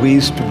major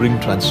ways to bring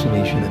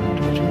transformation in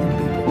individual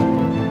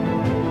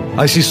people.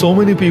 I see so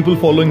many people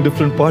following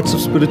different parts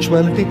of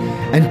spirituality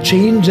and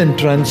change and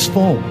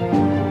transform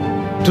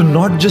to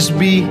not just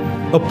be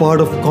a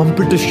part of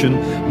competition,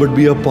 but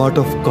be a part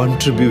of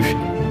contribution.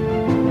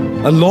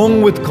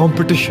 Along with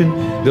competition,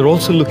 they're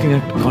also looking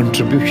at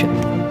contribution.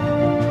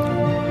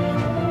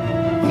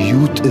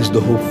 Youth is the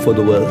hope for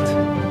the world.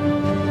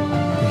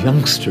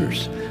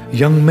 Youngsters,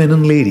 young men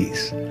and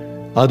ladies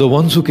are the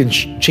ones who can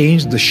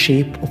change the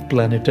shape of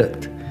planet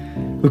Earth,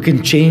 who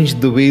can change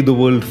the way the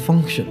world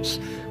functions,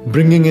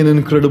 bringing in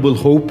incredible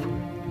hope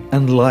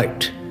and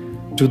light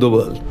to the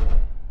world.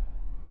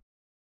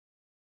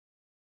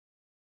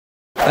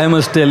 I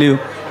must tell you,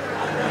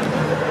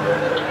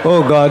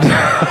 oh God,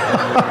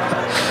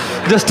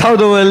 just how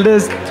the world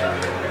is.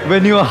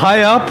 When you are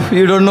high up,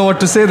 you don't know what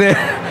to say there.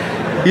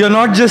 You're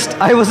not just...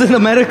 I was in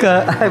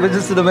America. I was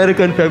just in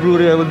America in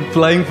February. I was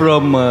flying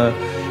from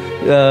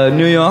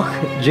New York,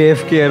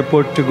 JFK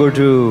airport to go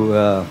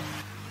to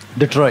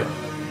Detroit.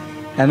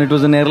 And it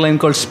was an airline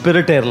called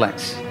Spirit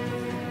Airlines.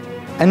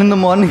 And in the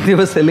morning they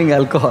were selling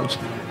alcohol.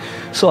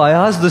 So I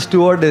asked the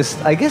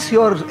stewardess, I guess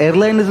your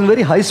airline is in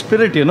very high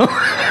spirit, you know.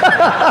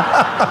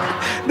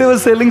 They were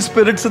selling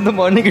spirits in the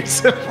morning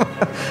itself.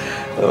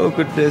 Oh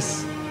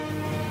goodness.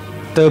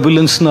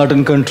 Turbulence not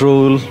in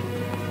control.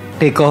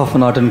 Takeoff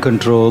not in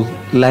control.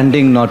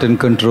 Landing not in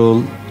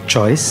control.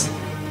 Choice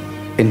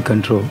in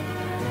control.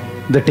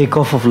 The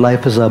takeoff of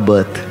life is our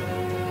birth.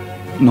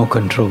 No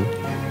control.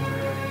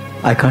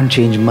 I can't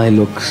change my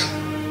looks.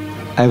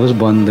 I was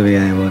born the way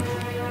I was.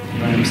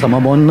 Some are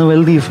born in a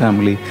wealthy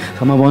family.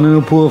 Some are born in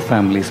a poor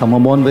family. Some are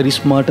born very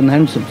smart and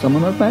handsome. Some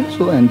are not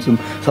so handsome.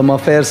 Some are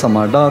fair, some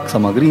are dark,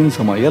 some are green,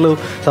 some are yellow.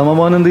 Some are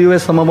born in the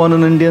US, some are born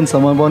in Indian,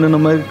 some are born in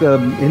America,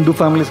 Hindu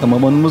family, some are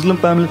born in Muslim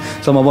family,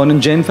 some are born in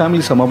Jain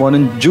family, some are born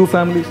in Jew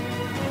families.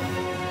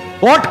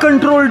 What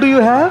control do you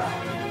have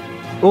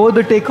over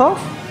the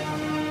takeoff?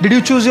 Did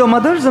you choose your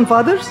mothers and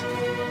fathers?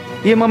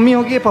 ये mummy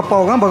होगी, ये पापा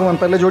होगा, भगवान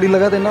पहले जोड़ी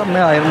लगा देना,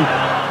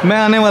 मैं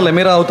आने वाला,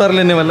 मेरा अवतार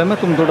लेने वाला, मैं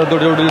तुम थोड़ा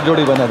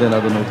जोड़ी बना देना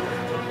दोनों.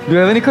 Do you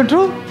have any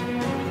control?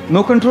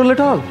 No control at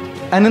all.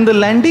 And in the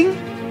landing,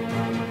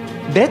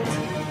 death,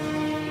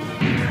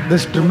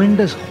 there's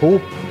tremendous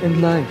hope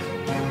in life.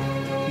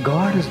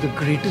 God is the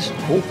greatest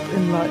hope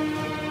in life.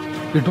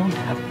 You don't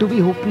have to be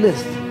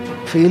hopeless.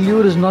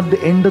 Failure is not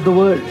the end of the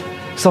world.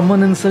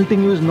 Someone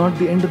insulting you is not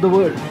the end of the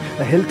world.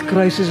 A health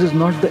crisis is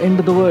not the end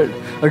of the world.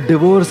 A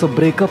divorce, a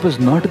breakup is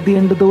not the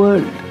end of the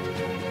world.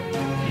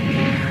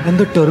 And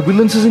the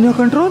turbulence is in your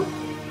control.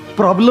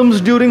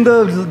 Problems during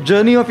the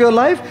journey of your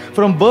life,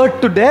 from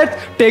birth to death,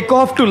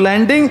 takeoff to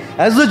landing,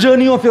 as the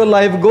journey of your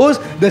life goes,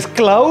 there's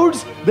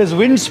clouds, there's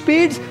wind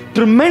speeds,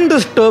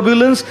 tremendous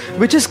turbulence,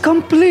 which is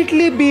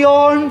completely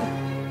beyond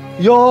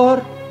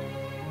your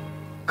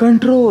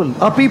control.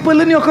 Are people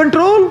in your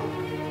control?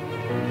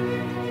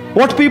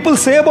 What people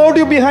say about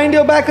you behind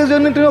your back is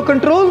in your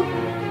control?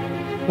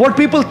 What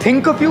people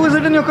think of you, is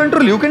it in your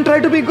control? You can try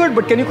to be good,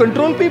 but can you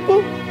control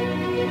people?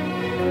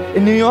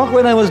 In New York,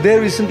 when I was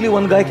there recently,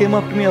 one guy came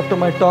up to me after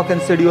my talk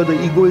and said, "You're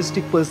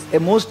the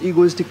most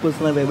egoistic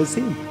person I've ever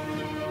seen."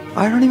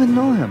 I don't even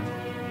know him.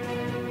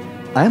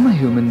 I'm a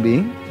human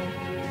being.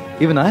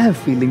 Even I have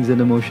feelings and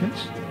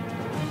emotions.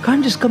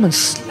 Can't just come and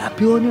slap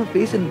you on your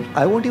face, and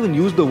I won't even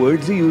use the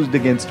words he used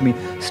against me,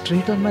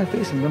 straight on my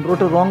face, and then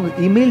wrote a wrong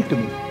email to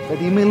me.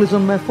 That email is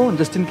on my phone.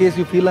 Just in case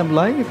you feel I'm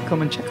lying, you can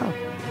come and check out.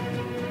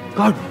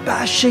 God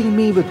bashing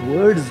me with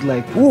words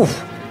like, "Oof,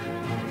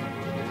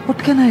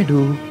 what can I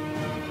do?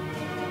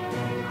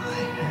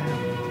 I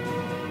have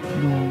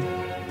no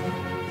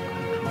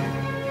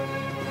control."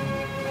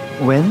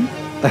 When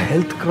a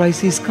health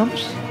crisis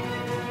comes,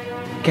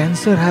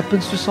 cancer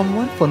happens to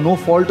someone for no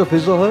fault of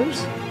his or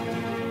hers,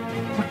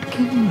 what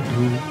can you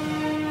do?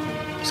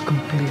 It's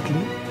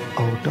completely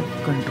out of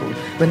control.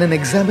 When an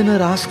examiner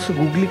asks a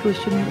googly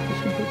question in the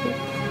question paper,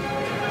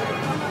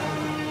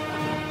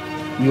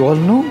 you all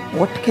know,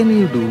 what can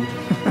you do?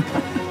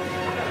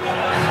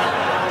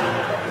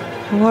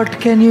 What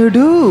can you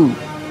do?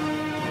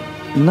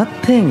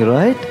 Nothing,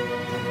 right?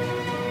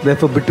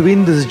 Therefore,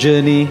 between this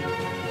journey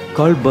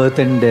called birth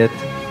and death,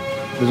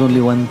 there's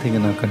only one thing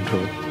in our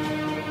control: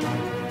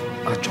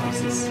 our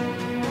choices.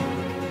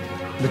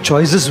 The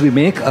choices we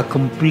make are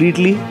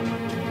completely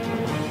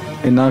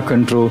in our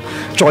control.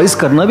 Choice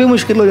करना भी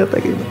मुश्किल हो जाता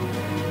है कई बार.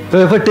 So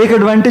if I take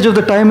advantage of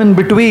the time in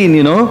between,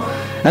 you know,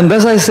 and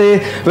thus I say,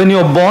 when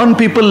you're born,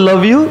 people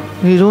love you.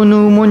 And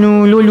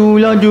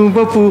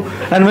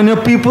when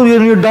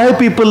you die,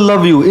 people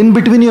love you. In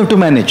between, you have to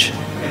manage.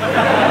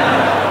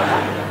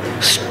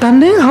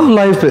 Stunning how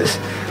life is.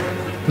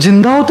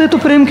 जिंदा होते तो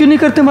प्रेम क्यों नहीं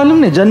करते मालूम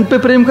नहीं. जन्म पे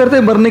प्रेम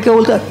करते, मरने के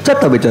बोलते अच्छा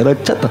था बेचारा,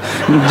 अच्छा था.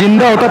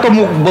 जिंदा होता तो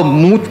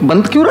मुंह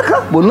बंद क्यों रखा?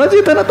 बोलना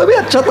चाहिए था ना, तभी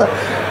अच्छा था.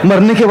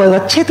 मरने के बाद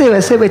अच्छे थे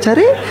वैसे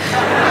बेचारे.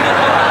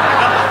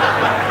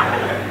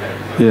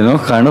 You know,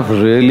 kind of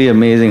really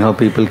amazing how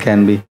people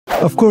can be.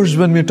 Of course,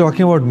 when we're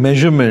talking about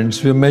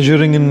measurements, we're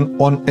measuring in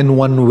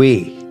one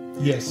way.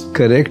 Yes.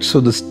 Correct?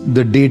 So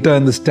the data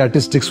and the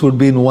statistics would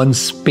be in one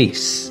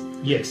space.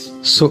 Yes.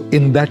 So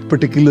in that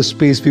particular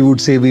space, we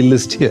would say we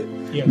list here.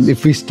 Yes.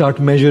 If we start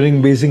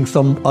measuring, basing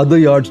some other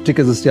yardstick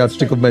as a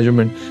yardstick of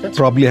measurement,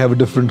 probably have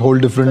a whole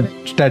different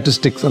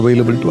statistics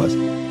available to us.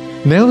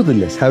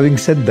 Nevertheless, having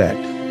said that,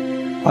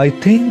 I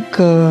think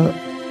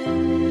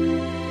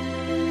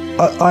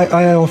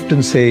I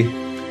often say,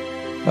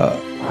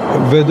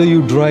 whether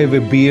you drive a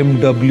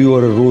BMW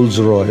or a Rolls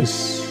Royce,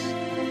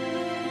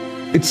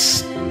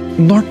 it's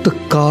not the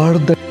car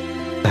that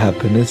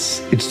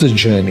happens, it's the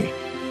journey.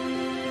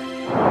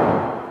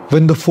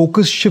 When the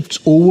focus shifts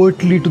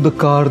overtly to the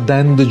car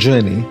than the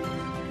journey,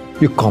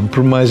 you're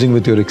compromising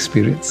with your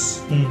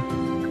experience.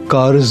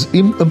 Car is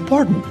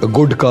important. A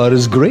good car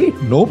is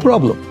great, no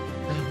problem.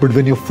 But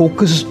when your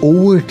focus is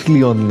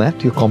overtly on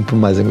that, you're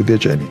compromising with your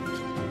journey.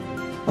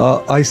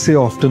 I say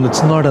often,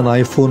 it's not an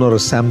iPhone or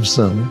a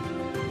Samsung,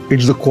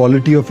 It's the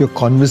quality of your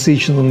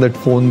conversation on that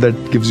phone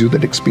that gives you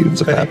that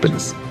experience of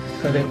happiness.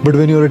 Correct. But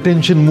when your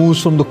attention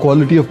moves from the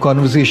quality of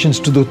conversations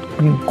to the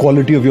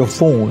quality of your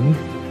phone,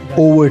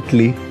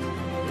 overtly,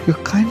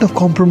 you're kind of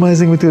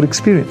compromising with your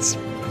experience.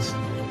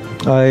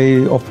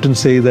 I often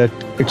say that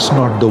it's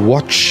not the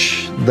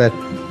watch that,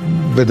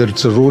 whether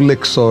it's a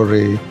Rolex or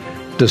a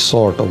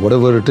Tissot or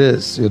whatever it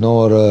is,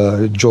 or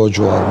a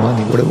Giorgio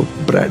Armani, whatever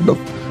brand of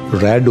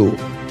Rado,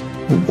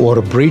 or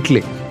a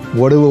Breitling,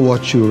 whatever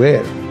watch you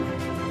wear.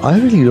 I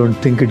really don't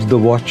think it's the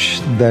watch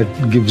that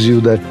gives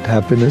you that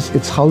happiness.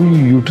 It's how you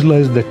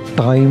utilize that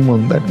time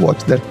on that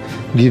watch that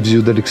gives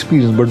you that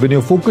experience. But when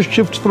your focus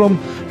shifts from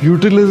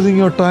utilizing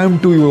your time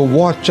to your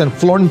watch and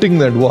flaunting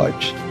that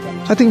watch,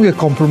 I think we are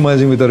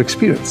compromising with our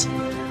experience.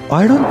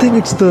 I don't think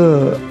it's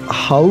the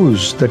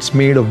house that's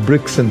made of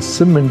bricks and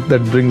cement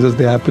that brings us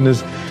the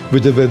happiness,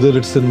 whether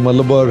it's in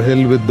Malabar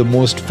Hill with the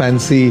most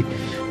fancy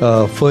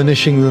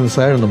furnishings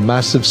inside and a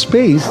massive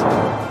space.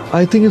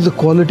 I think it's the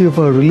quality of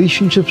our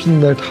relationships in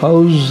that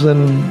house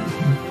and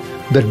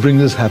that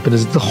brings us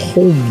happiness. It's the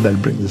home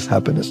that brings us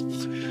happiness.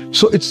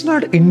 So it's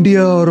not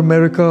India or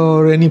America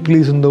or any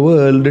place in the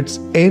world. It's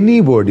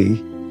anybody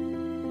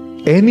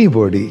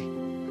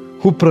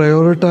who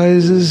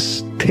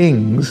prioritizes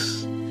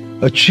things,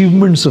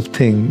 achievements of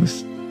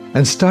things,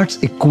 and starts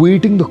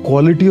equating the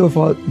quality of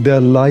their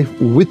life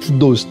with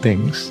those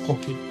things,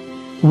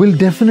 will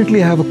definitely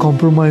have a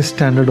compromised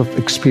standard of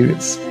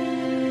experience.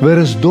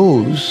 Whereas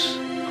those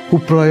who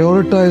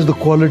prioritize the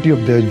quality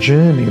of their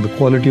journey, the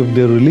quality of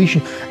their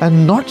relation,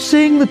 and not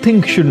saying the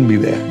thing shouldn't be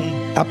there.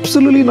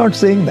 Absolutely not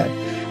saying that.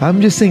 I'm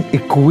just saying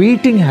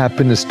equating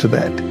happiness to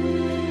that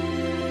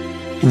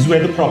is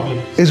where the problem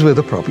is. Is where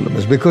the problem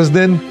is. Because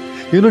then,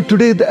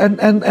 today,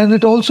 and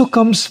it also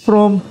comes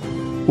from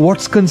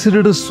what's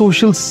considered a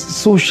social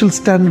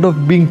standard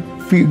of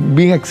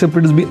being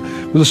accepted as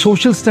the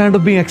social standard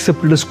of being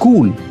accepted as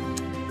cool.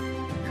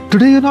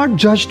 Today, you're not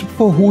judged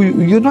for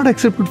you're not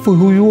accepted for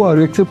who you are.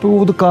 You're accepted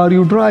for the car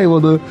you drive, or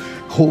the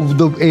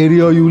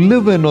area you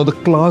live in, or the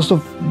class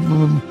of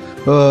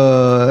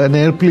an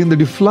airplane that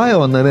you fly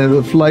on, and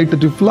a flight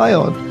that you fly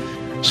on.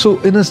 So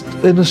in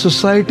a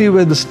society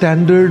where the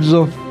standards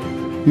of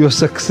your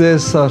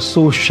success are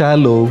so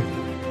shallow,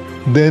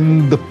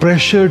 then the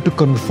pressure to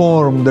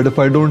conform, that if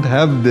I don't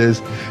have this,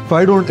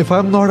 if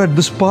I'm not at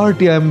this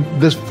party,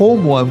 there's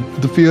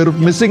FOMO, the fear of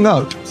missing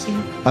out.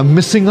 I'm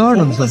missing out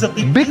on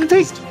something.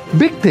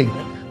 Big thing.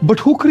 But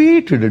who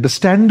created it? A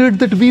standard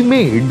that we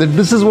made, that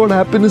this is what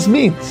happiness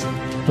means.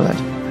 Right?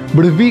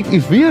 But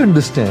if we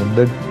understand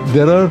that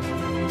there are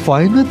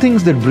finer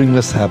things that bring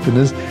us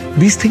happiness,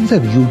 these things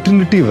have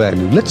utility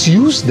value. Let's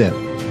use them.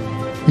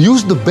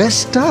 Use the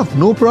best stuff,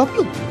 no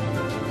problem.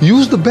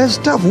 Use the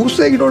best stuff. Who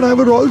says you don't have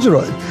a Rolls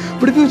Royce?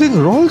 But if you think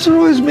Rolls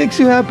Royce makes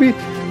you happy,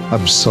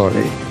 I'm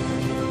sorry.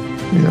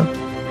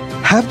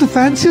 Have the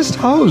fanciest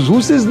house.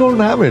 Who says don't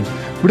have it?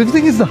 But if you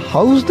think it's the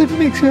house that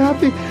makes you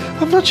happy,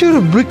 I'm not sure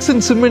if bricks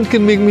and cement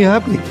can make me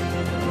happy.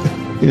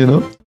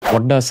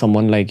 What does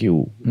someone like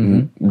you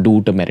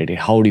do to meditate?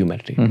 How do you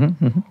meditate?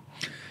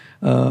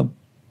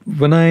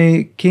 When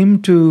I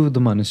came to the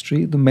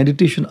monastery, the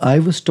meditation I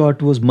was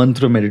taught was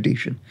mantra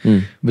meditation,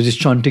 which is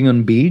chanting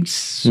on beads.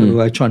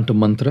 So I chant a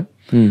mantra.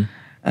 And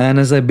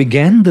as I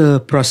began the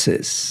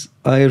process,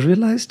 I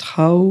realized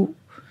how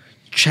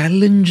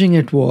challenging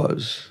it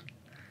was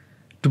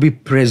to be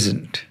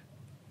present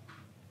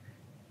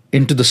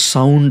into the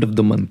sound of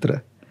the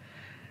mantra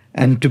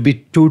and to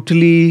be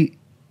totally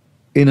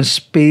in a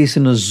space,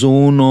 in a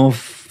zone of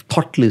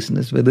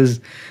thoughtlessness where there's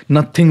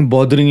nothing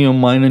bothering your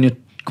mind and you're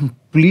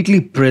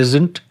completely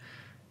present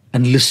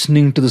and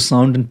listening to the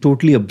sound and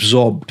totally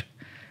absorbed,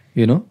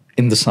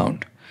 in the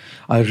sound.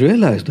 I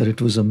realized that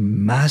it was a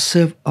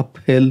massive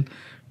uphill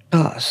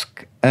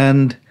task.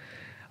 And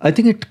I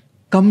think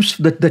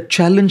the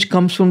challenge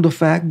comes from the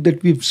fact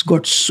that we've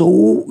got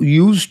so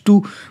used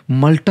to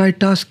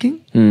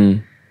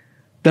multitasking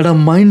that our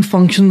mind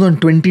functions on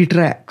 20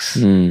 tracks.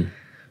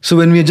 So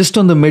when we're just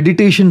on the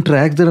meditation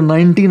track, there are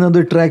 19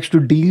 other tracks to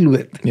deal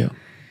with. Yeah.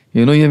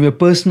 You have your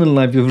personal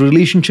life, you have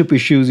relationship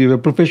issues, you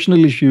have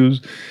professional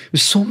issues.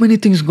 There's so many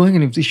things going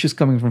on. You have issues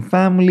coming from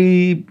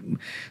family,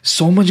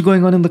 so much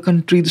going on in the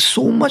country. There's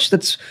so much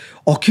that's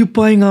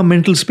occupying our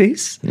mental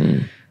space.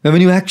 And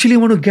when you actually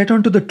want to get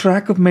onto the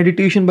track of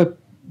meditation by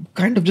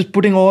kind of just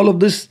putting all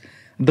of this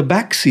in the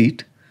back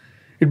seat,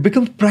 it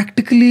becomes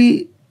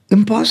practically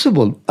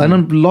impossible. And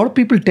a lot of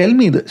people tell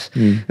me this.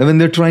 And when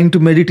they're trying to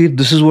meditate,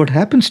 this is what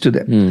happens to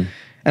them.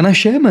 And I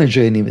share my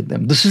journey with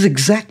them. This is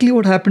exactly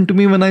what happened to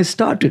me when I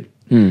started.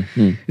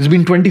 It's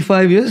been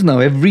 25 years now,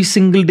 every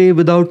single day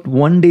without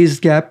one day's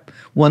gap,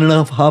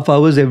 1.5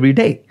 hours every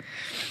day.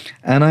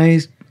 And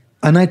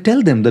I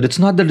tell them that it's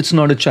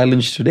not a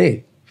challenge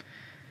today.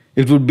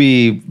 It would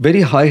be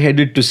very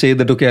high-headed to say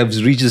that, okay, I've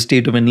reached a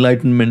state of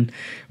enlightenment.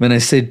 When I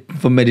sit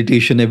for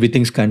meditation,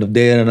 everything's kind of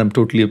there and I'm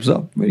totally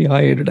absorbed. Very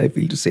high-headed, I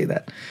feel, to say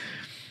that.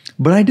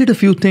 But I did a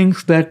few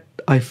things that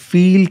I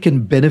feel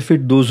can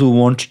benefit those who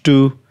want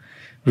to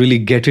really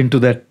get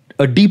into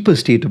a deeper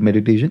state of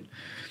meditation.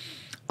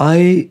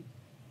 I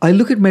I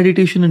look at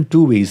meditation in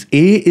two ways.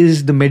 A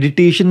is the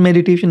meditation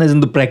as in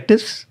the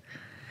practice.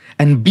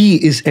 And B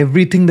is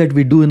everything that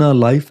we do in our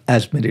life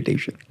as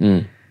meditation.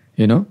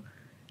 You know?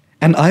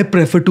 And I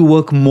prefer to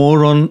work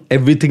more on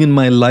everything in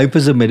my life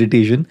as a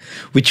meditation,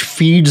 which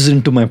feeds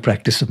into my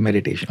practice of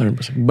meditation.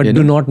 100%. But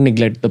do not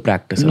neglect the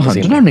practice. No,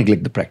 do not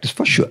neglect the practice,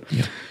 for sure.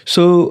 Yeah.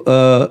 So,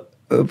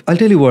 I'll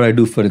tell you what I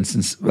do, for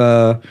instance.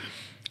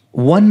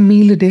 One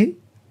meal a day,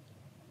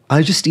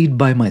 I just eat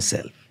by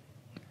myself.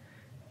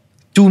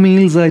 2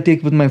 meals I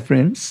take with my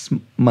friends,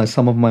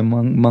 some of my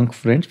monk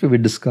friends, where we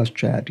discuss,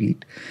 chat,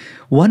 eat.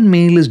 1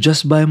 meal is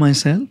just by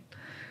myself.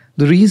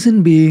 The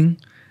reason being,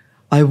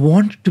 I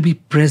want to be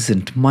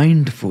present,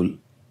 mindful,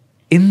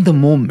 in the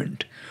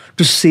moment,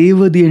 to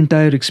savor the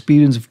entire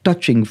experience of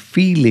touching,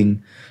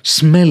 feeling,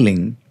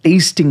 smelling,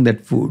 tasting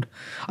that food.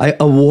 I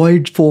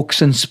avoid forks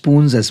and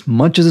spoons as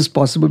much as is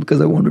possible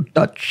because I want to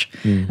touch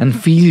and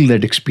feel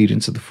that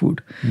experience of the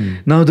food.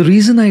 Now, the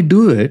reason I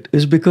do it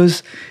is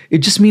because it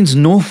just means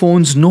no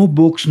phones, no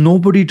books,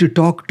 nobody to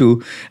talk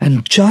to,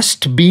 and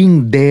just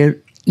being there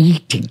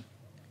eating.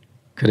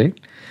 Correct?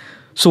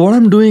 So what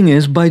I'm doing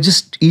is, by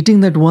just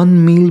eating that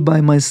 1 meal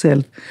by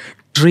myself,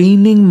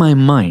 training my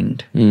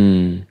mind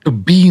to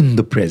be in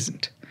the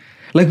present.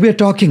 Like we are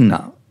talking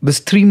now. There's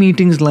 3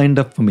 meetings lined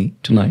up for me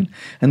tonight.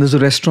 And there's a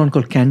restaurant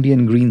called Candy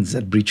and Greens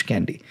at Breach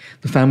Candy.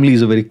 The family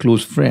is a very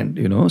close friend,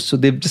 you know. So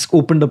they've just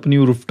opened up a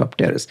new rooftop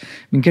terrace.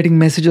 I've been getting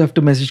message after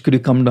message, could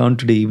you come down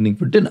today evening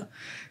for dinner?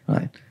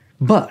 Right?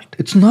 But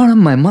it's not on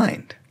my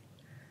mind.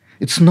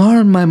 It's not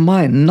on my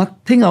mind.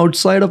 Nothing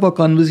outside of our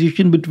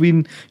conversation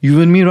between you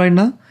and me right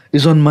now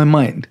is on my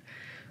mind.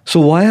 So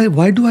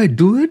why do I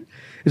do it?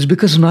 It's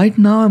because right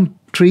now I'm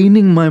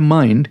training my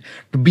mind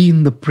to be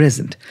in the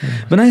present.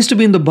 When I used to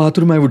be in the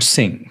bathroom, I would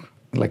sing.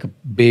 Like a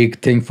big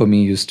thing for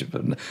me used to,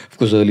 of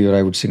course, earlier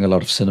I would sing a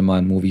lot of cinema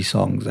and movie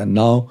songs. And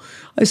now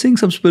I sing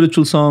some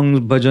spiritual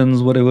songs,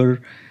 bhajans,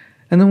 whatever.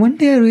 And then one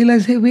day I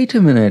realized, hey, wait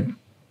a minute.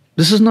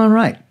 This is not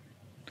right.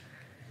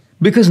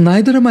 Because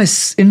neither am I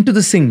into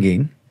the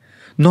singing,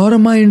 nor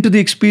am I into the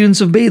experience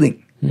of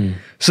bathing.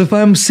 So if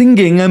I'm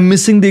singing, I'm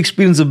missing the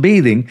experience of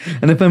bathing.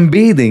 And if I'm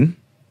bathing,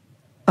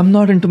 I'm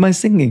not into my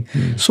singing.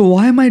 So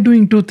why am I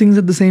doing 2 things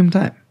at the same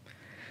time?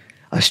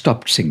 I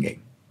stopped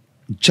singing,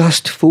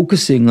 just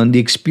focusing on the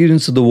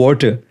experience of the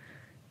water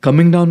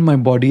coming down my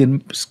body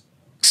and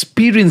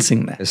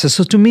experiencing that.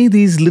 So to me,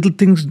 these little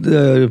things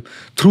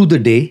through the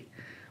day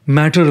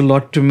matter a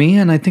lot to me,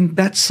 and I think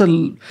that's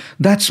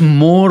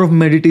more of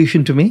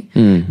meditation to me,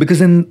 because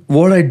then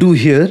what I do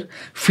here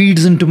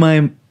feeds into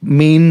my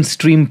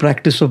mainstream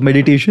practice of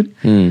meditation,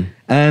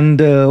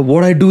 and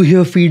what I do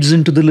here feeds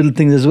into the little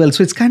things as well.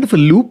 So it's kind of a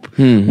loop,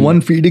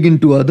 one feeding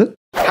into other.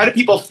 How do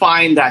people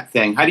find that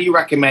thing? How do you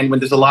recommend,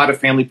 when there's a lot of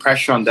family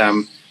pressure on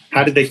them,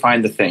 how do they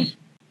find the thing?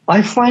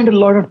 I find a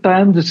lot of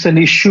times it's an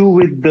issue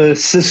with the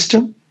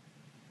system,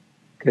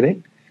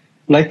 correct?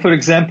 Like, for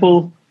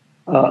example,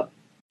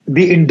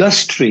 the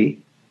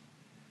industry,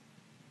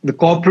 the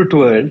corporate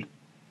world,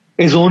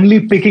 is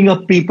only picking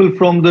up people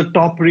from the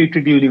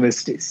top-rated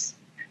universities.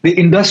 The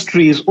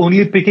industry is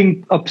only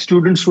picking up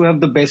students who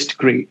have the best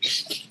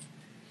grades.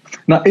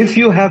 Now, if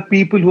you have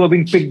people who are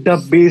being picked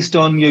up based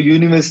on your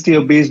university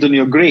or based on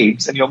your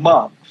grades and your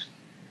marks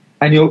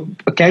and your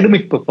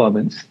academic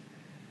performance,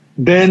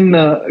 then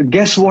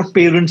guess what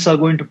parents are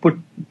going to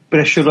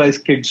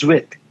pressurize kids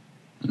with?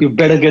 You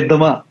better get the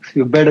marks.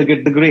 You better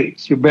get the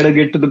grades. You better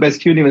get to the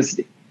best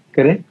university.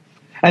 Correct?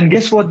 And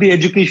guess what the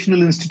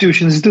educational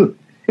institutions do?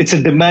 It's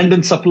a demand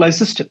and supply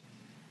system.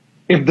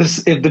 If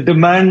the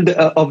demand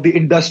of the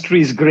industry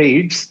is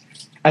grades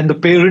and the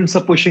parents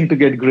are pushing to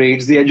get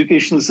grades, the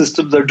educational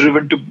systems are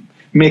driven to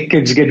make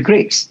kids get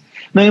grades.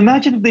 Now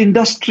imagine if the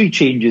industry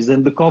changes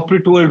and the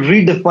corporate world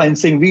redefines,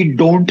 saying we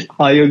don't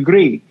hire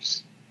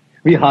grades.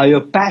 We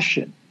hire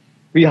passion.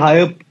 We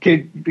hire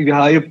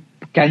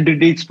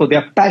candidates for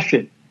their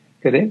passion.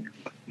 Correct?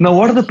 Now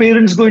what are the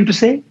parents going to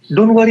say?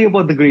 Don't worry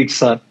about the grades,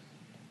 son.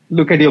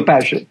 Look at your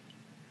passion.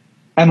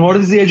 And what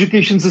is the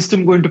education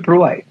system going to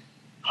provide?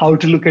 How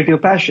to look at your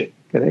passion,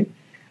 correct?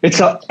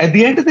 At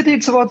the end of the day,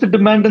 it's about the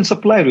demand and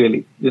supply,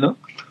 really, you know.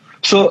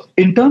 So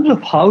in terms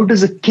of how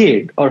does a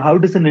kid or how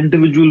does an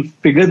individual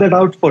figure that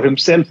out for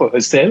himself or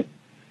herself,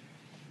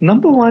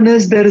 number one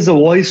is there is a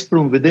voice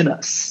from within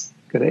us,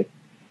 correct?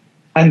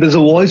 And there's a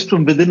voice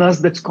from within us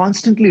that's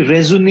constantly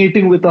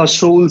resonating with our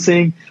soul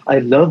saying, I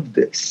love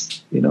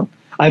this, you know.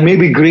 I may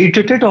be great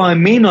at it or I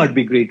may not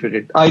be great at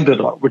it,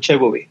 either or,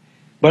 whichever way.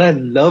 But I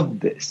love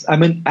this.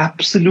 I'm in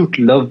absolute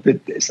love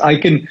with this. I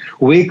can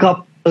wake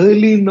up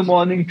early in the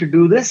morning to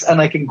do this,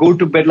 and I can go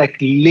to bed like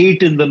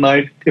late in the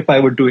night if I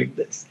were doing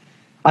this.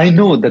 I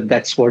know that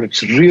that's what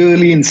it's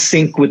really in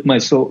sync with my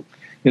soul,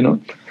 you know.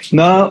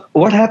 Now,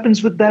 what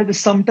happens with that is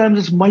sometimes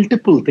it's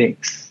multiple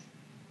things.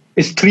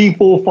 It's 3,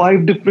 4,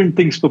 5 different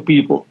things for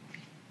people,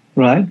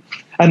 right?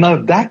 And now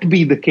that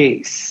be the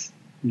case,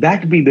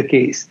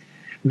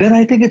 then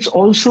I think it's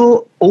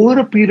also over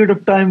a period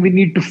of time, we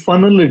need to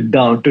funnel it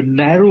down, to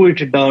narrow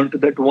it down to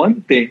that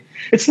one thing.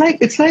 It's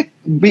like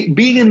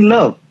being in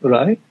love,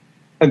 right?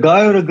 a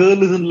guy or a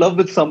girl is in love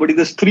with somebody,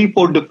 there's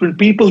 3-4 different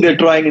people they're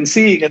trying and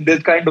seeing, and they're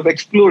kind of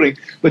exploring.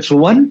 But it's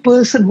one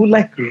person who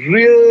like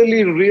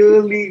really,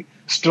 really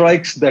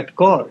strikes that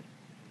chord.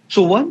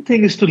 So one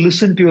thing is to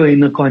listen to your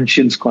inner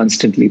conscience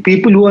constantly.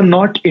 People who are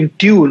not in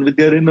tune with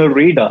their inner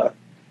radar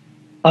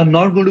are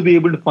not going to be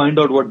able to find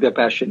out what their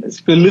passion is.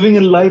 If you're living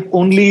in life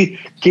only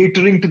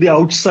catering to the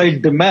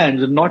outside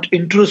demands and not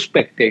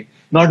introspecting,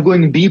 not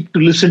going deep to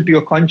listen to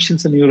your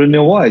conscience and your inner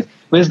voice,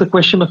 where's the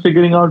question of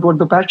figuring out what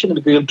the passion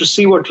is? You have to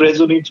see what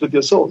resonates with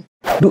your soul.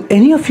 Do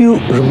any of you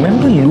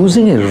remember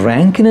losing a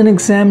rank in an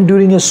exam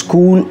during your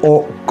school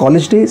or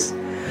college days?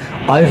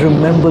 I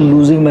remember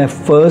losing my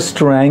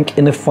first rank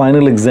in a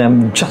final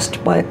exam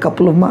just by a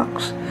couple of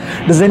marks.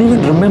 Does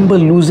anyone remember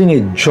losing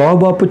a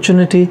job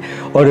opportunity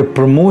or a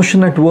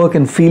promotion at work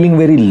and feeling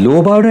very low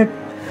about it?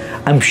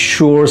 I'm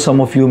sure some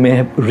of you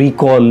may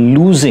recall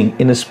losing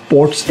in a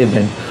sports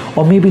event,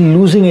 or maybe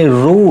losing a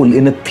role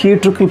in a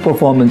theatrical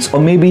performance,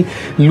 or maybe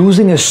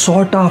losing a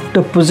sought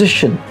after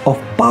position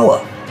of power.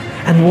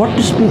 And what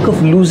to speak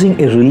of losing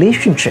a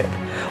relationship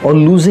or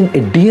losing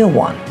a dear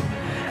one?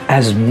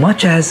 As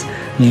much as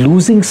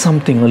losing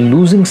something or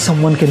losing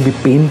someone can be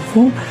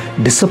painful,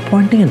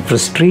 disappointing and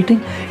frustrating,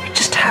 it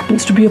just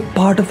happens to be a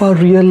part of our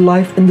real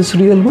life in this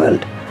real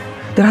world.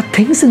 There are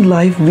things in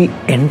life we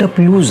end up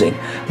losing,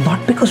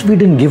 not because we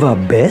didn't give our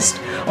best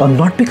or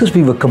not because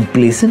we were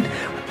complacent,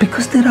 but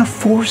because there are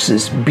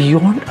forces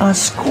beyond our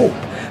scope,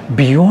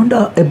 beyond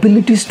our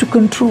abilities to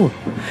control.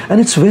 And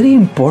it's very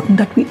important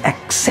that we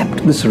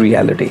accept this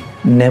reality.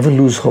 Never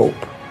lose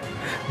hope.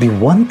 The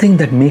one thing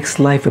that makes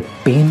life a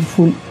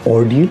painful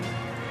ordeal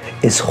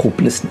is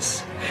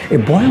hopelessness. A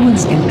boy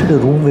once entered a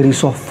room where he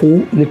saw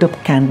 4 lit up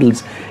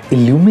candles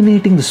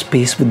illuminating the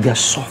space with their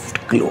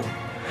soft glow.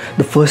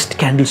 The first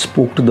candle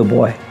spoke to the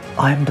boy,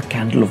 "I am the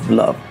candle of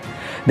love."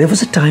 There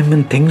was a time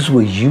when things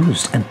were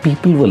used and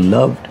people were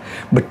loved,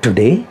 but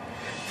today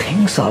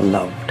things are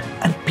loved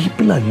and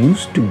people are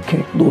used to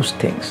get those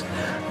things.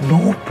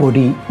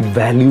 Nobody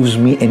values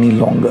me any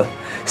longer.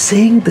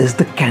 Saying this,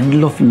 the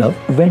candle of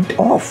love went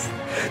off.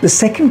 The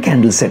second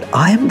candle said,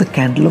 "I am the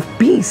candle of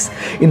peace."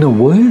 In a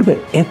world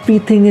where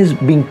everything is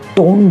being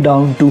torn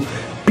down to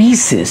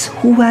pieces,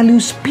 who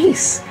values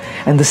peace?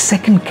 And the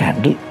second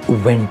candle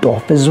went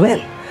off as well.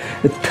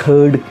 The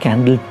third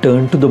candle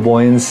turned to the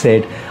boy and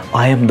said,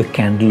 "I am the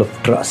candle of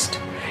trust."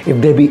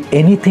 If there be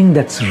anything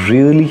that's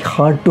really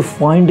hard to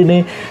find in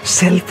a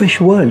selfish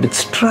world,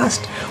 it's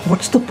trust.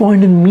 What's the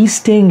point in me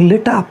staying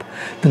lit up?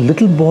 The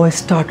little boy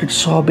started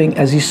sobbing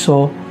as he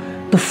saw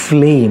the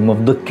flame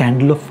of the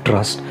candle of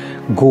trust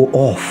go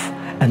off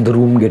and the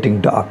room getting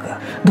darker.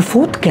 The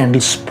fourth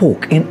candle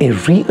spoke in a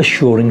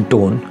reassuring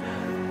tone,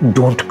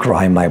 "Don't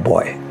cry, my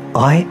boy.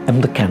 I am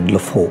the candle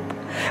of hope.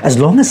 As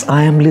long as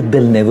I am lit,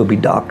 there'll never be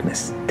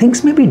darkness.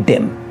 Things may be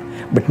dim,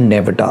 but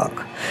never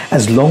dark.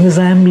 As long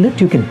as I am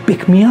lit, you can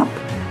pick me up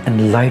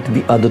and light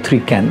the other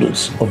 3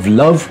 candles of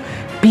love,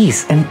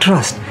 peace and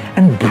trust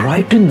and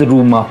brighten the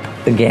room up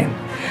again."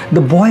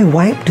 The boy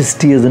wiped his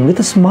tears and with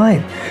a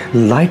smile,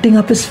 lighting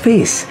up his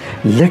face,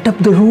 lit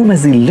up the room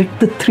as he lit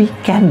the 3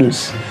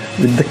 candles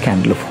with the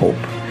candle of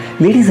hope.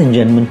 Ladies and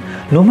gentlemen,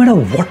 no matter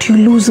what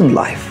you lose in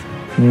life,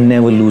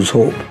 never lose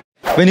hope.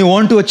 When you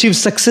want to achieve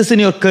success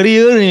in your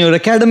career, in your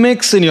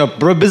academics, in your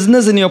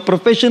business, in your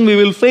profession, we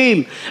will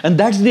fail. And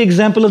that's the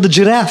example of the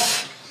giraffe.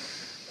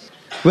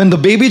 When the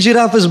baby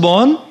giraffe is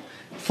born,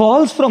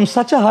 falls from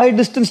such a high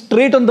distance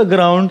straight on the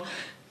ground,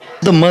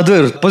 the mother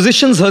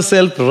positions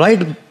herself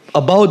right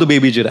above the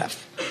baby giraffe.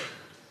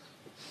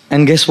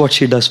 And guess what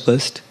she does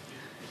first?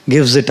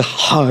 Gives it a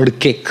hard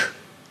kick.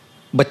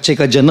 बच्चे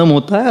का जन्म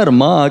होता है और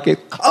माँ आके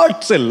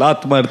खाट से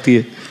लात मारती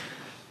है.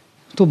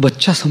 तो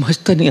बच्चा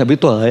समझता नहीं, अभी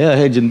तो आया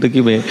है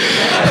जिंदगी में,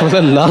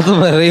 मतलब लात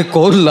मार रही है,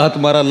 कौन लात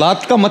मारा,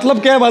 लात का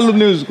मतलब क्या है मालूम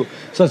नहीं उसको,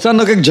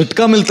 अचानक एक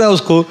झटका मिलता है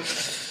उसको.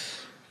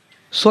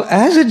 So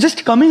as it's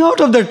just coming out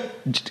of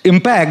that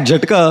impact,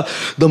 झटका,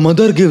 the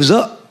mother gives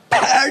a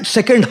bad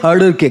second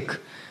harder kick.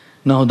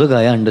 Now the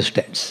guy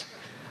understands.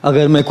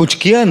 अगर मैं कुछ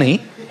किया नहीं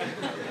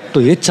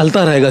तो ये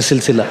चलता रहेगा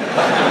सिलसिला.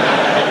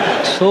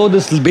 So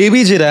this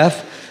baby giraffe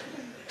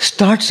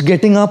starts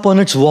getting up on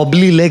its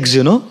wobbly legs,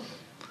 you know,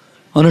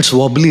 on its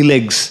wobbly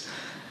legs.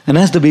 And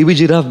as the baby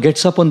giraffe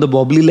gets up on the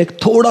wobbly leg,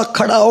 थोड़ा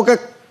खड़ा होकर,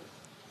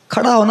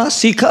 खड़ा होना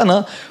सीखा ना,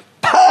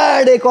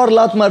 फैड एक और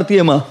लात मारती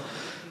है माँ.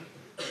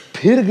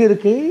 फिर गिर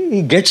के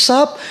he gets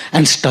up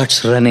and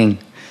starts running.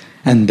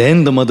 And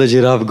then the mother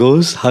giraffe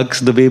goes,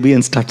 hugs the baby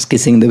and starts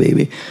kissing the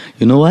baby.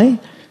 You know why?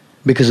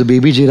 Because the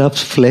baby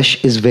giraffe's flesh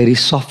is very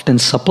soft and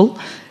supple,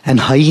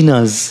 and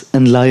hyenas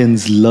and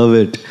lions love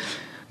it.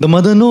 The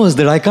mother knows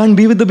that I can't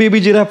be with the baby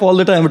giraffe all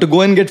the time. I have to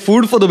go and get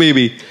food for the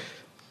baby.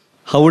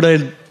 How would I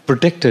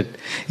protect it?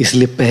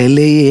 इसलिए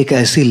पहले ही एक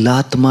ऐसी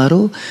लात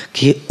मारो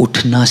कि ये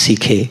उठना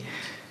सीखे,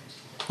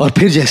 और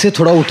फिर जैसे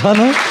थोड़ा उठा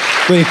ना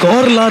तो एक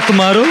और लात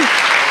मारो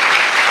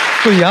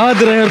तो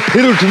याद रहे और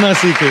फिर उठना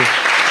सीखे.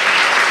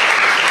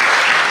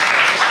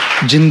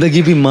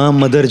 जिंदगी भी माँ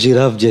मदर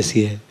जिराफ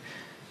जैसी है,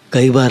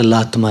 कई बार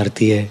लात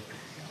मारती है.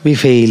 We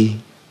fail,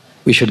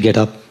 we should get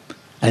up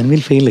and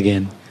we'll fail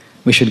again.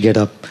 We should get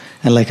up.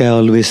 And like I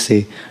always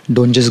say,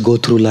 don't just go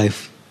through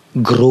life,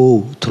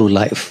 grow through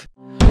life.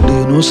 Do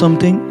you know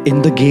something?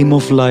 In the game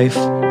of life,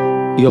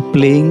 you're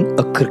playing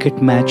a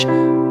cricket match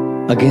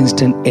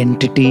against an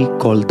entity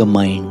called the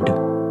mind.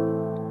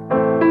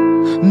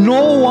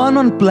 No one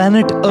on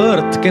planet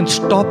Earth can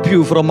stop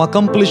you from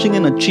accomplishing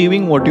and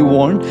achieving what you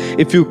want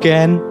if you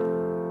can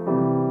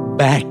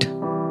bat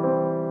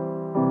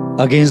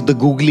against the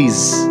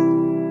googlies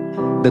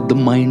that the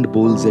mind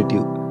bowls at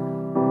you.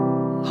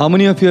 How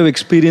many of you have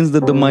experienced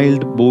that the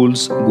mind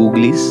bowls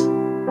googlies?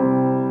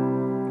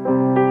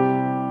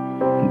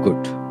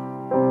 Good.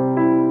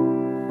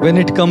 When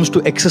it comes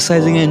to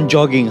exercising and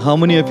jogging, how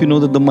many of you know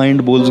that the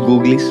mind bowls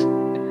googlies?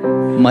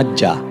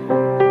 Majja.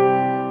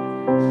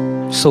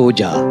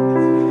 Soja.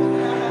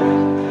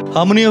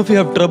 How many of you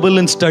have trouble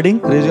in studying?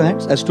 Raise your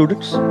hands as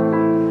students.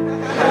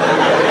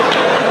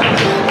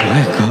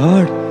 My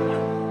God.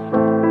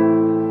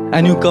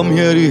 And you come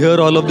here, you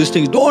hear all of these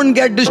things. Don't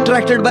get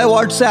distracted by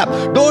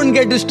WhatsApp. Don't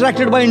get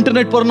distracted by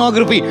internet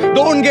pornography.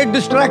 Don't get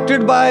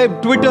distracted by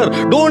Twitter.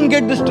 Don't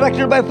get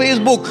distracted by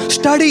Facebook.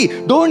 Study.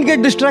 Don't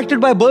get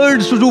distracted by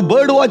birds to do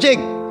bird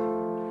watching.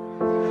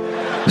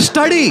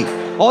 Study.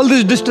 All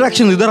these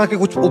distractions. इधर आके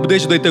कुछ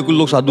उपदेश देते हैं कुछ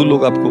लोग साधु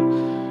लोग आपको.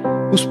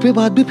 उस पे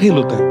बाद भी फेल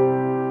होता है.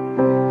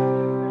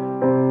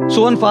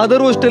 So one father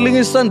was telling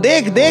his son,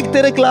 देख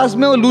तेरे क्लास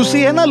में वो लूसी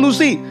है ना,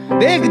 लूसी,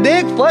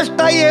 देख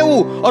फर्स्ट आई है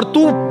वो, और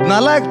तू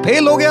नालायक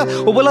फेल हो गया.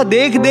 वो बोला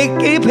देख के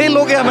ही फेल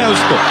हो गया मैं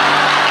उसको.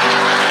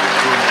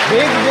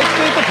 देख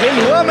के ही तो फेल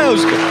हुआ मैं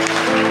उसको.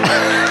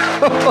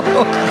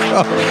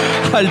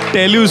 I'll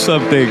tell you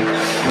something.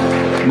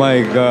 My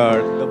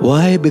God.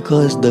 Why?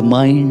 Because the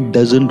mind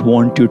doesn't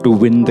want you to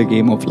win the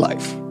game of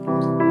life.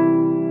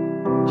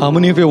 How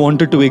many of you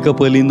wanted to wake up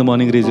early in the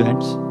morning? Raise your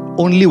hands.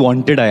 Only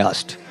wanted, I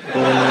asked.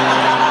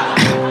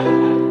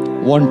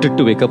 Wanted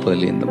to wake up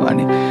early in the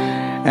morning.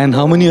 And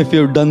how many of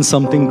you have done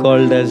something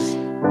called as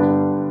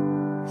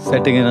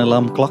setting an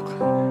alarm clock?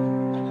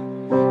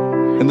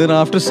 And then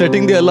after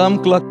setting the alarm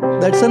clock,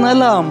 that's an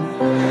alarm.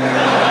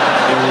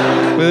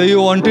 Whether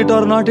you want it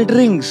or not, it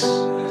rings.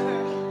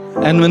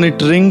 And when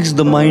it rings,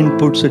 the mind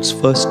puts its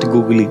first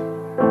googly.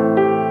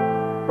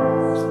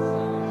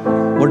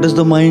 What does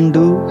the mind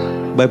do?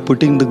 By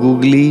putting the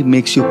googly,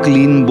 makes you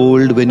clean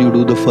bowled when you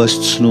do the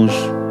first snooze.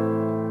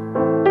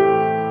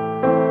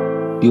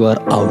 You are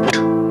out.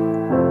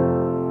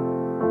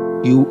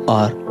 You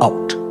are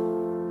out.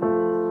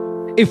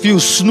 If you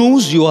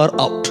snooze, you are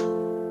out.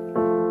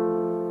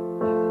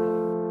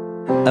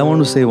 I want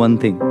to say one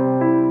thing.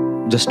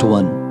 Just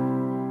one.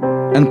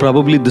 And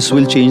probably this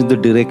will change the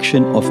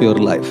direction of your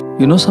life.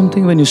 You know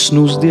something? When you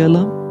snooze the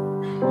alarm,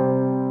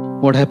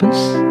 what happens?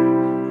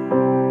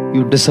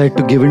 You decide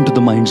to give in to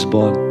the mind's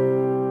ball.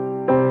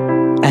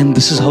 And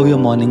this is how your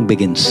morning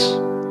begins.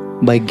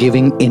 By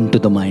giving in to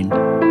the mind.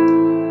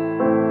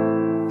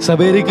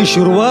 सवेरे की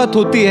शुरुआत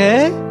होती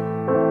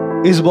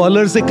है इस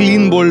bowler से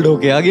clean bowled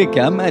होके. आगे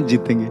क्या मैच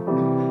जीतेंगे?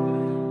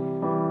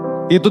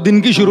 ये तो दिन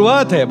की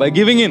शुरुआत है. By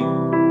giving in.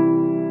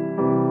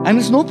 And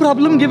it's no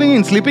problem giving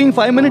in. Sleeping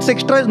 5 minutes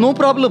extra is no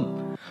problem.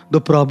 The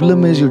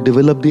problem is you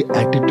develop the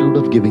attitude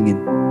of giving in.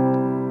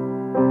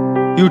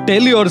 You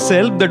tell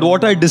yourself that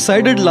what I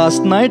decided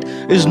last night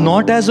is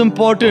not as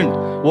important.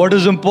 What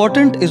is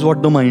important is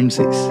what the mind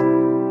says.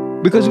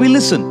 Because we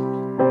listen.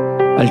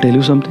 I'll tell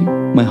you something,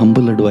 my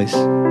humble advice.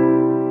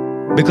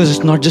 Because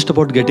it's not just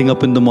about getting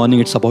up in the morning,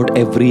 it's about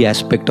every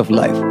aspect of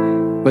life.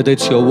 Whether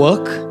it's your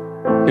work,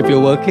 if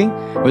you're working,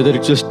 whether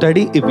it's your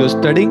study, if you're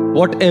studying,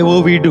 whatever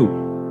we do.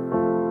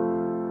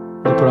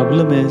 The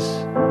problem is,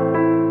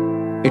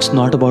 it's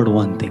not about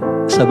one thing.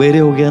 सवेरे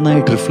हो गया ना,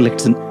 it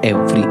reflects in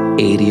every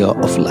area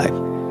of life.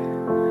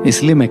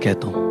 इसलिए मैं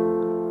कहता हूँ,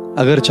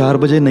 अगर 4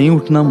 बजे नहीं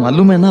उठना,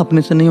 मालूम है ना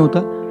अपने से नहीं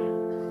होता,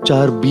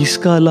 4:20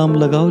 का अलार्म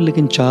लगाओ,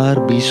 लेकिन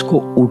 4:20 को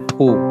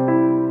उठो.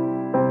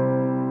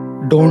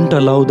 Don't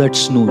allow that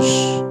snooze.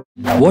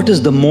 What is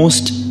the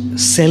most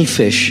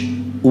selfish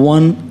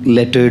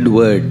one-lettered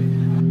word?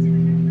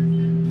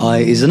 I,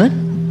 isn't it?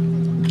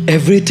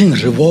 Everything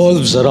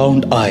revolves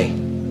around I.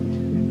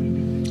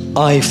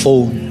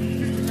 iPhone,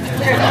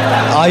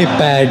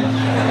 iPad,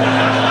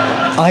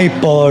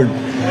 iPod,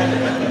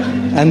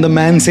 and the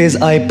man says,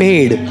 I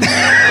paid.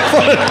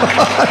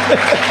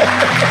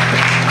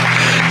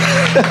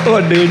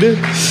 What do you do?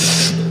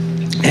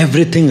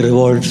 Everything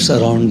revolves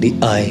around the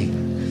I.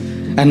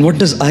 And what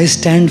does I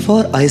stand for?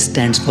 I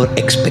stands for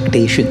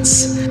expectations.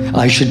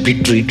 I should be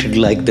treated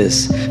like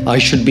this. I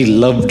should be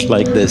loved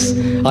like this.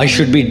 I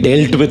should be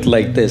dealt with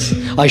like this.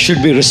 I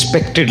should be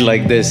respected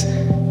like this.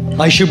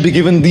 I should be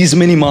given these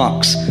many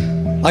marks.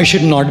 I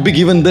should not be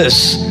given this.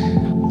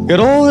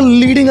 You're all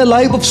leading a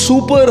life of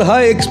super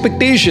high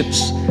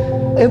expectations.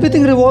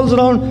 Everything revolves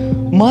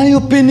around my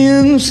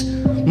opinions,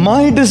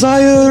 my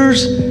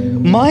desires,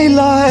 my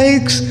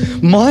likes,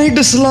 my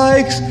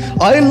dislikes.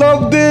 I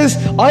love this.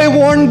 I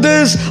want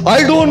this.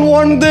 I don't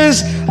want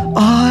this.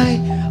 I.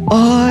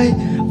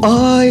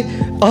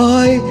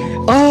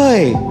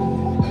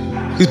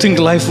 You think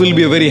life will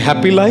be a very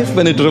happy life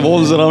when it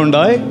revolves around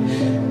I?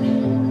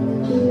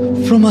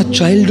 From our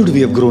childhood,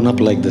 we have grown up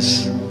like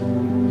this.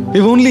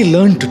 We've only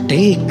learned to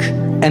take,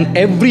 and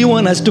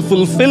everyone has to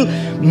fulfill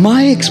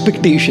my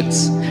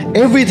expectations.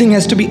 Everything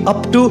has to be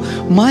up to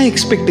my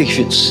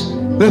expectations.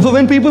 Therefore,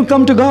 when people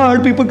come to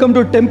God, people come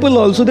to a temple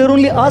also, they're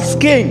only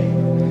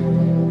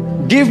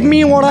asking, give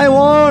me what I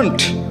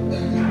want.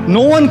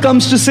 No one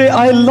comes to say,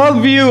 I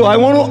love you, I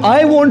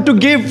want to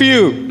give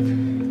you.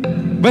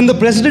 When the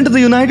President of the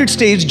United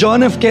States,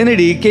 John F.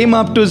 Kennedy, came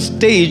up to his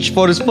stage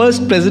for his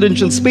first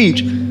presidential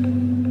speech,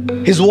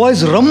 his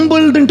voice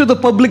rumbled into the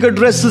public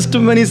address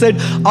system when he said,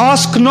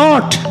 ask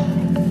not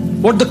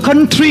what the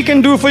country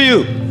can do for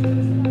you.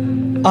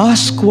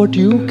 Ask what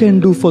you can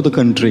do for the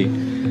country.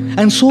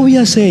 And so we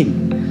are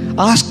saying,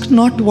 ask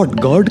not what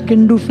God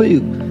can do for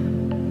you.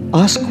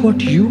 Ask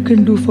what you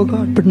can do for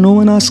God. But no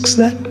one asks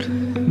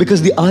that.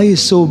 Because the I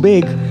is so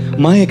big,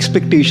 my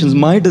expectations,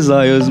 my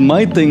desires,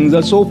 my things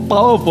are so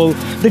powerful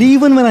that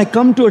even when I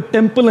come to a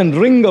temple and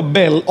ring a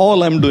bell,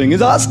 all I'm doing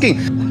is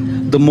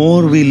asking. The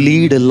more we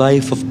lead a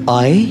life of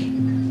I,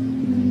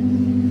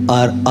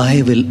 our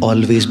I will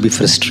always be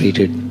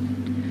frustrated.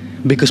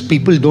 Because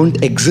people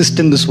don't exist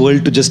in this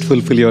world to just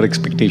fulfill your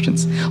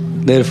expectations.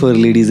 Therefore,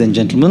 ladies and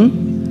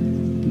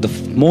gentlemen, the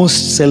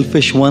most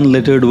selfish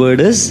one-lettered word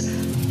is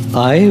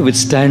I, which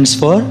stands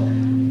for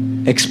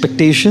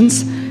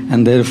expectations,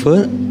 and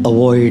therefore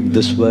avoid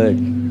this word.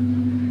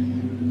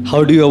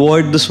 How do you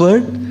avoid this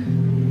word?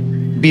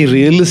 Be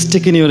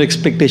realistic in your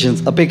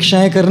expectations.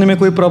 अपेक्षाएं करने में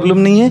कोई problem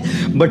नहीं है,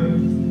 but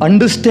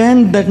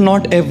understand that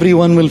not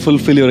everyone will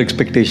fulfill your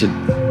expectation.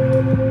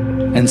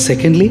 And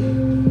secondly,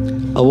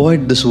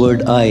 avoid this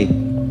word I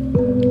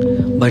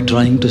by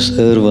trying to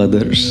serve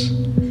others.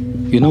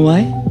 You know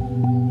why?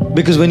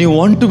 Because when you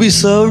want to be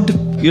served,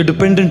 you're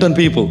dependent on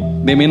people.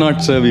 They may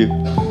not serve you.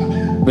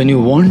 When you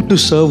want to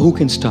serve, who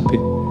can stop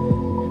you?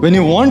 When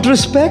you want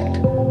respect,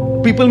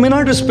 people may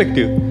not respect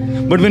you.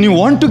 But when you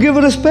want to give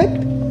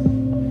respect,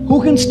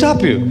 who can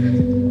stop you?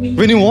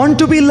 When you want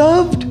to be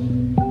loved,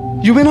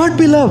 you may not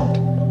be loved.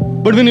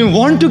 But when you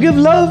want to give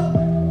love,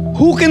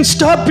 who can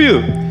stop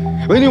you?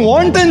 When you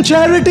want in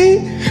charity,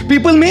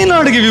 people may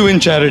not give you in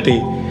charity.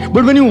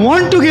 But when you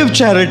want to give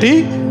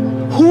charity,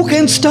 who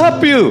can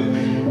stop you?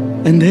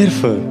 And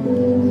therefore,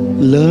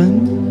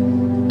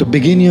 learn to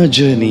begin your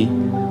journey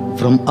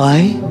from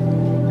I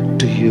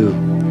to you.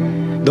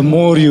 The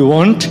more you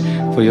want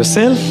for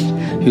yourself,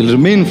 you'll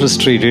remain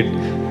frustrated.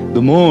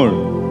 The more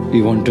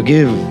you want to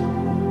give,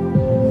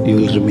 you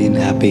will remain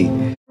happy.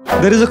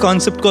 There is a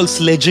concept called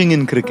sledging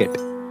in cricket,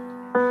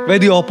 where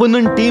the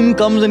opponent team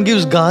comes and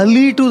gives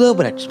gali to the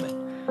batsman.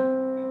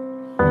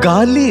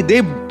 Gali,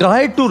 they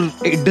try to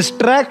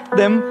distract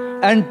them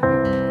and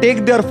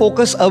take their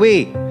focus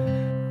away.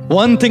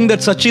 One thing that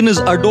Sachin is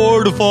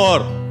adored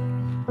for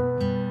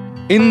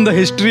in the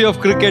history of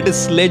cricket is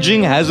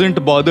sledging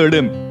hasn't bothered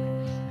him.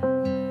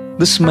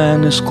 This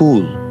man is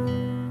cool.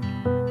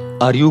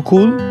 Are you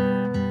cool?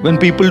 When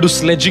people do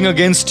sledging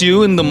against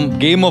you in the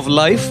game of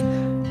life,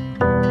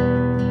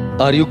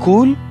 are you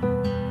cool?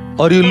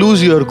 Or you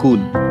lose your cool?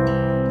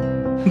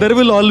 There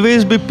will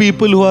always be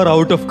people who are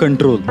out of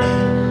control.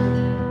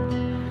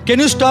 Can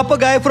you stop a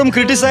guy from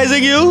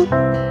criticizing you?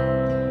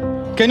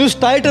 Can you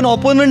stop an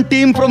opponent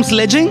team from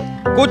sledging?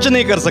 Kuch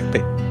nahi kar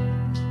sakte.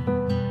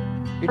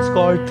 It's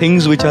called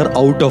things which are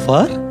out of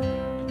our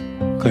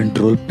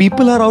control.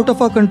 People are out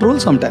of our control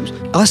sometimes.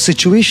 Are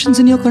situations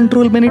in your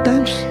control many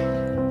times?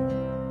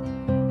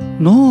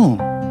 No.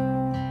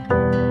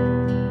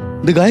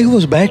 The guy who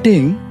was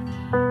batting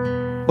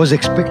was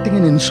expecting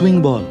an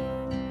in-swing ball.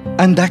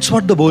 And that's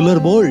what the bowler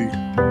bowled.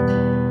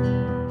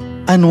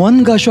 And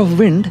one gush of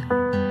wind,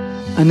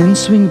 an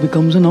in-swing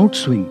becomes an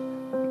outswing.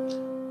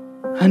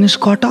 And is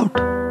caught out.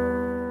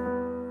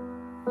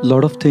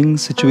 Lot of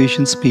things,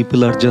 situations,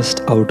 people are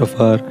just out of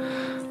our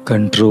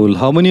control.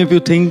 How many of you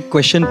think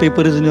question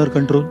paper is in your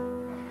control?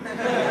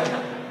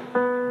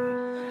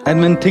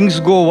 And when things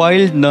go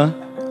wild,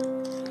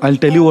 I'll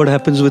tell you what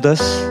happens with us.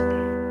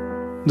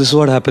 This is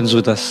what happens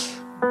with us.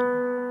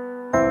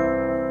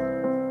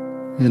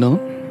 You know?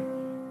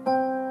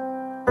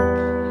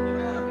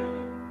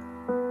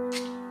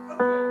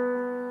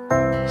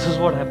 This is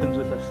what happens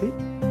with us, see?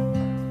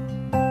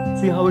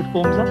 See how it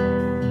foams up?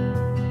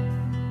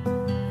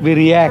 We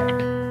react.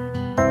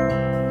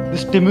 The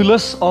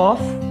stimulus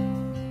of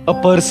a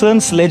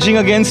person sledging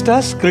against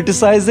us,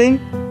 criticizing,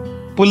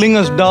 pulling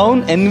us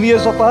down,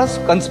 envious of us,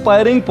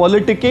 conspiring,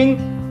 politicking,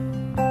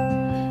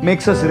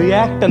 makes us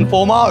react and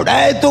foam out.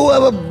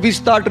 We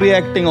start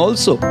reacting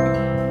also.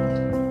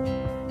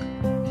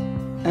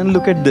 And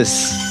look at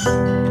this.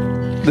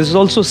 This is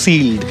also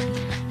sealed.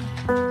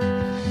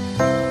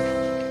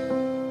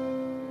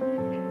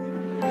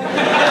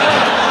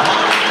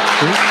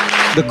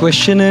 The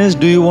question is,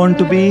 do you want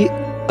to be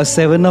a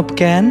 7-Up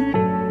can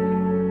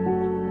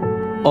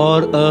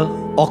or a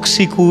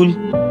Oxycool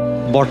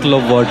bottle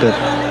of water?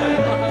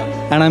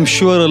 And I'm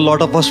sure a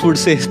lot of us would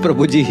say,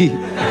 Prabhuji,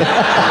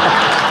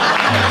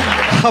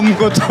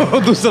 हमको तो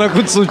दूसरा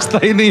कुछ सोचता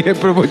ही नहीं है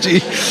प्रभु जी.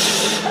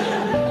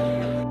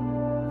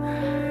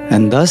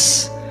 And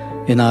thus,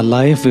 In our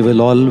life, we will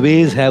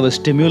always have a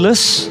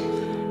stimulus,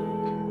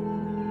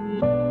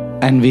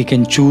 and we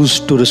can choose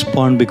to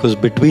respond, because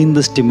between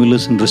the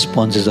stimulus and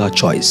response is our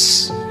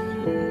choice.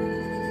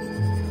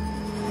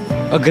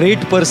 A great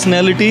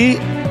personality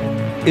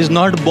is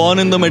not born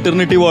in the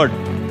maternity ward.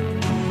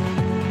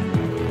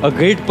 A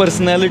great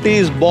personality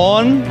is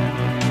born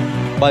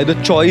by the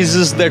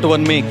choices that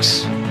one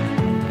makes.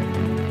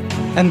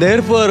 And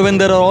therefore, when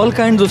there are all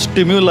kinds of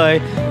stimuli,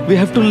 we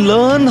have to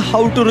learn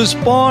how to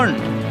respond.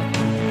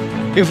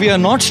 If we are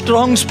not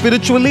strong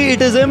spiritually,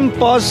 it is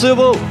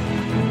impossible.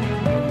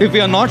 If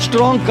we are not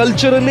strong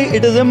culturally,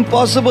 it is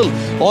impossible.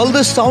 All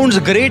this sounds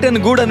great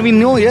and good, and we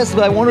know, yes,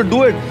 I want to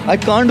do it. I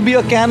can't be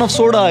a can of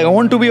soda. I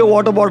want to be a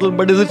water bottle.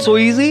 But is it so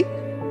easy?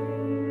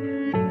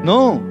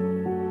 No.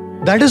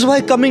 That is why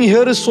coming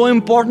here is so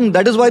important.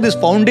 That is why these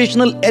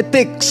foundational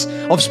ethics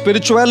of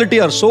spirituality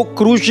are so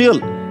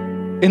crucial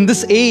in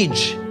this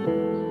age.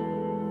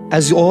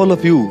 As all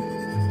of you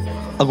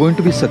are going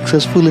to be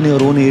successful in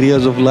your own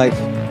areas of life,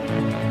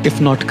 if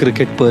not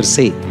cricket per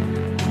se.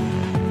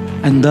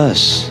 And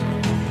thus,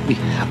 we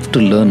have to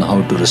learn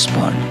how to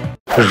respond.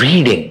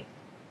 Reading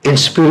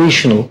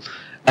inspirational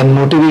and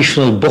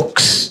motivational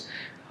books.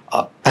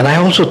 And I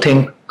also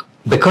think,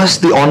 because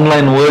the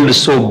online world is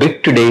so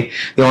big today,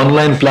 the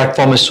online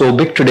platform is so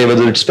big today,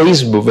 whether it's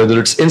Facebook, whether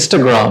it's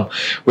Instagram,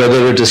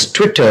 whether it is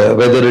Twitter,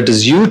 whether it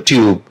is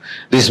YouTube,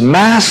 these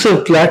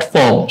massive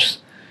platforms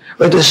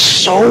where there's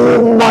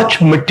so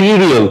much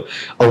material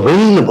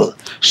available,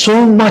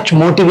 so much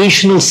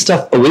motivational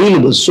stuff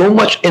available, so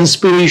much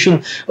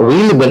inspiration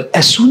available.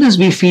 As soon as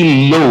we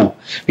feel low,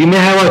 we may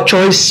have our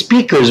choice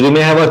speakers, we may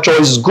have our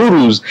choice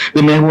gurus,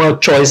 we may have our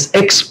choice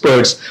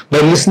experts, by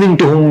listening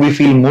to whom we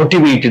feel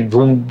motivated,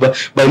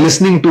 by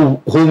listening to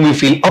whom we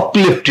feel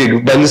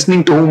uplifted, by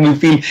listening to whom we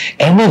feel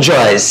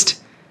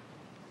energized.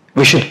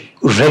 We should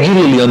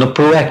regularly, on a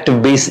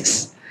proactive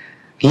basis,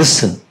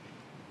 listen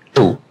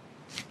to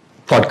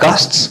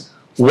podcasts,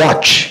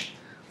 watch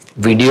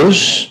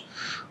videos,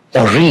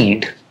 or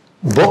read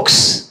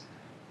books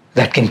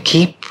that can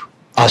keep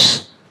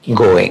us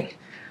going.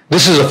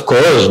 This is, of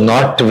course,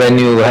 not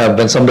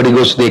when somebody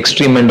goes to the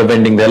extreme end of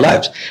ending their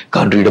lives.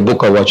 Can't read a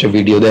book or watch a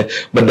video there.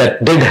 But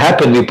that did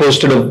happen. We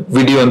posted a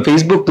video on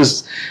Facebook,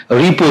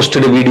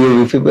 reposted a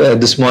video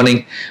this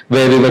morning,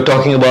 where we were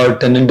talking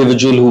about an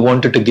individual who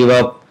wanted to give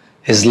up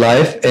his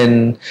life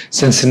in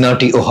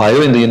Cincinnati,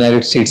 Ohio, in the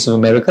United States of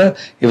America.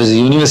 He was a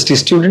university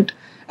student.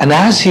 And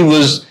as he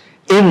was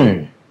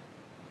in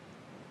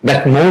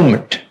that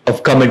moment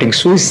of committing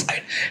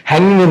suicide,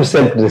 hanging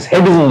himself with his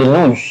head in the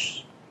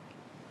noose,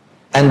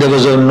 and there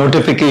was a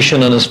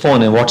notification on his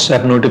phone, a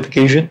WhatsApp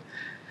notification.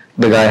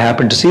 The guy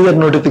happened to see that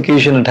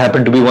notification. It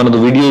happened to be one of the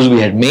videos we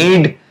had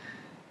made.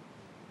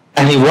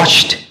 And he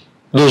watched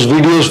those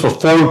videos for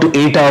 4 to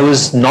 8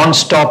 hours,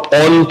 non-stop,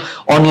 all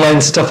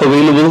online stuff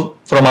available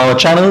from our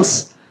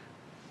channels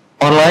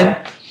online,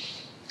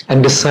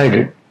 and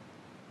decided,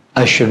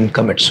 I shouldn't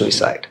commit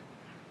suicide.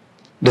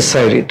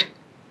 Decided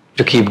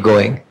to keep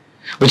going.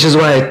 Which is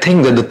why I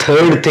think that the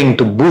third thing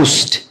to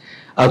boost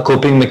our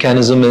coping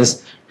mechanism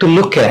is to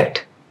look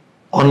at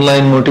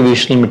online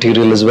motivational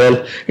material as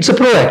well. It's a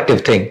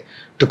proactive thing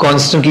to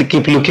constantly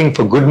keep looking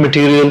for good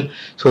material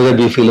so that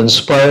we feel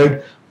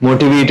inspired,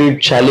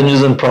 motivated.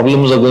 Challenges and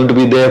problems are going to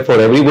be there for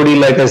everybody,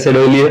 like I said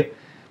earlier,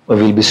 but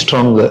we'll be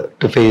stronger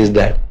to face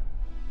that.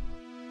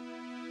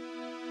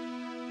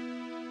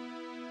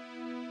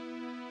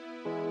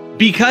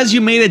 Because you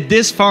made it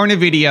this far in a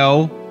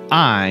video,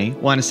 I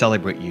want to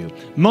celebrate you.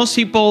 Most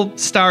people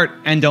start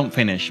and don't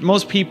finish.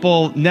 Most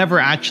people never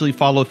actually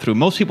follow through.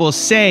 Most people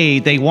say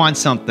they want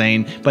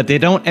something, but they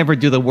don't ever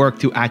do the work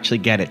to actually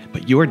get it.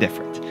 But you are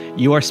different.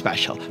 You are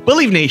special.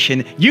 Believe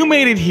Nation, you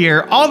made it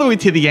here all the way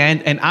to the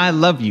end, and I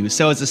love you.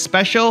 So as a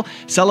special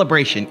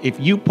celebration, if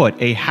you put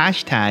a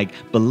hashtag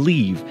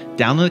believe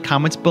down in the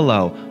comments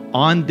below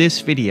on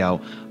this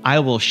video, I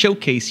will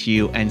showcase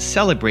you and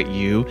celebrate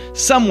you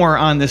somewhere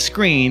on the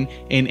screen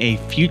in a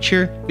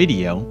future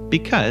video,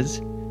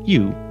 because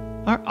you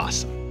are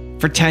awesome.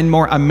 For 10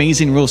 more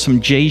amazing rules from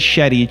Jay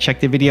Shetty, check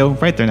the video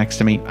right there next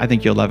to me. I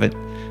think you'll love it.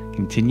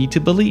 Continue to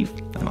believe,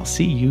 and I'll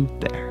see you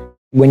there.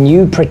 When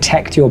you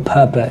protect your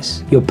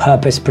purpose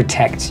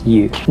protects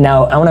you.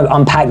 Now, I want to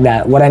unpack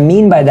that. What I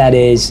mean by that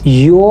is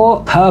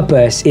your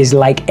purpose is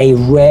like a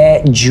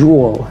rare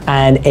jewel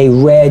and a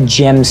rare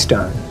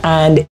gemstone. And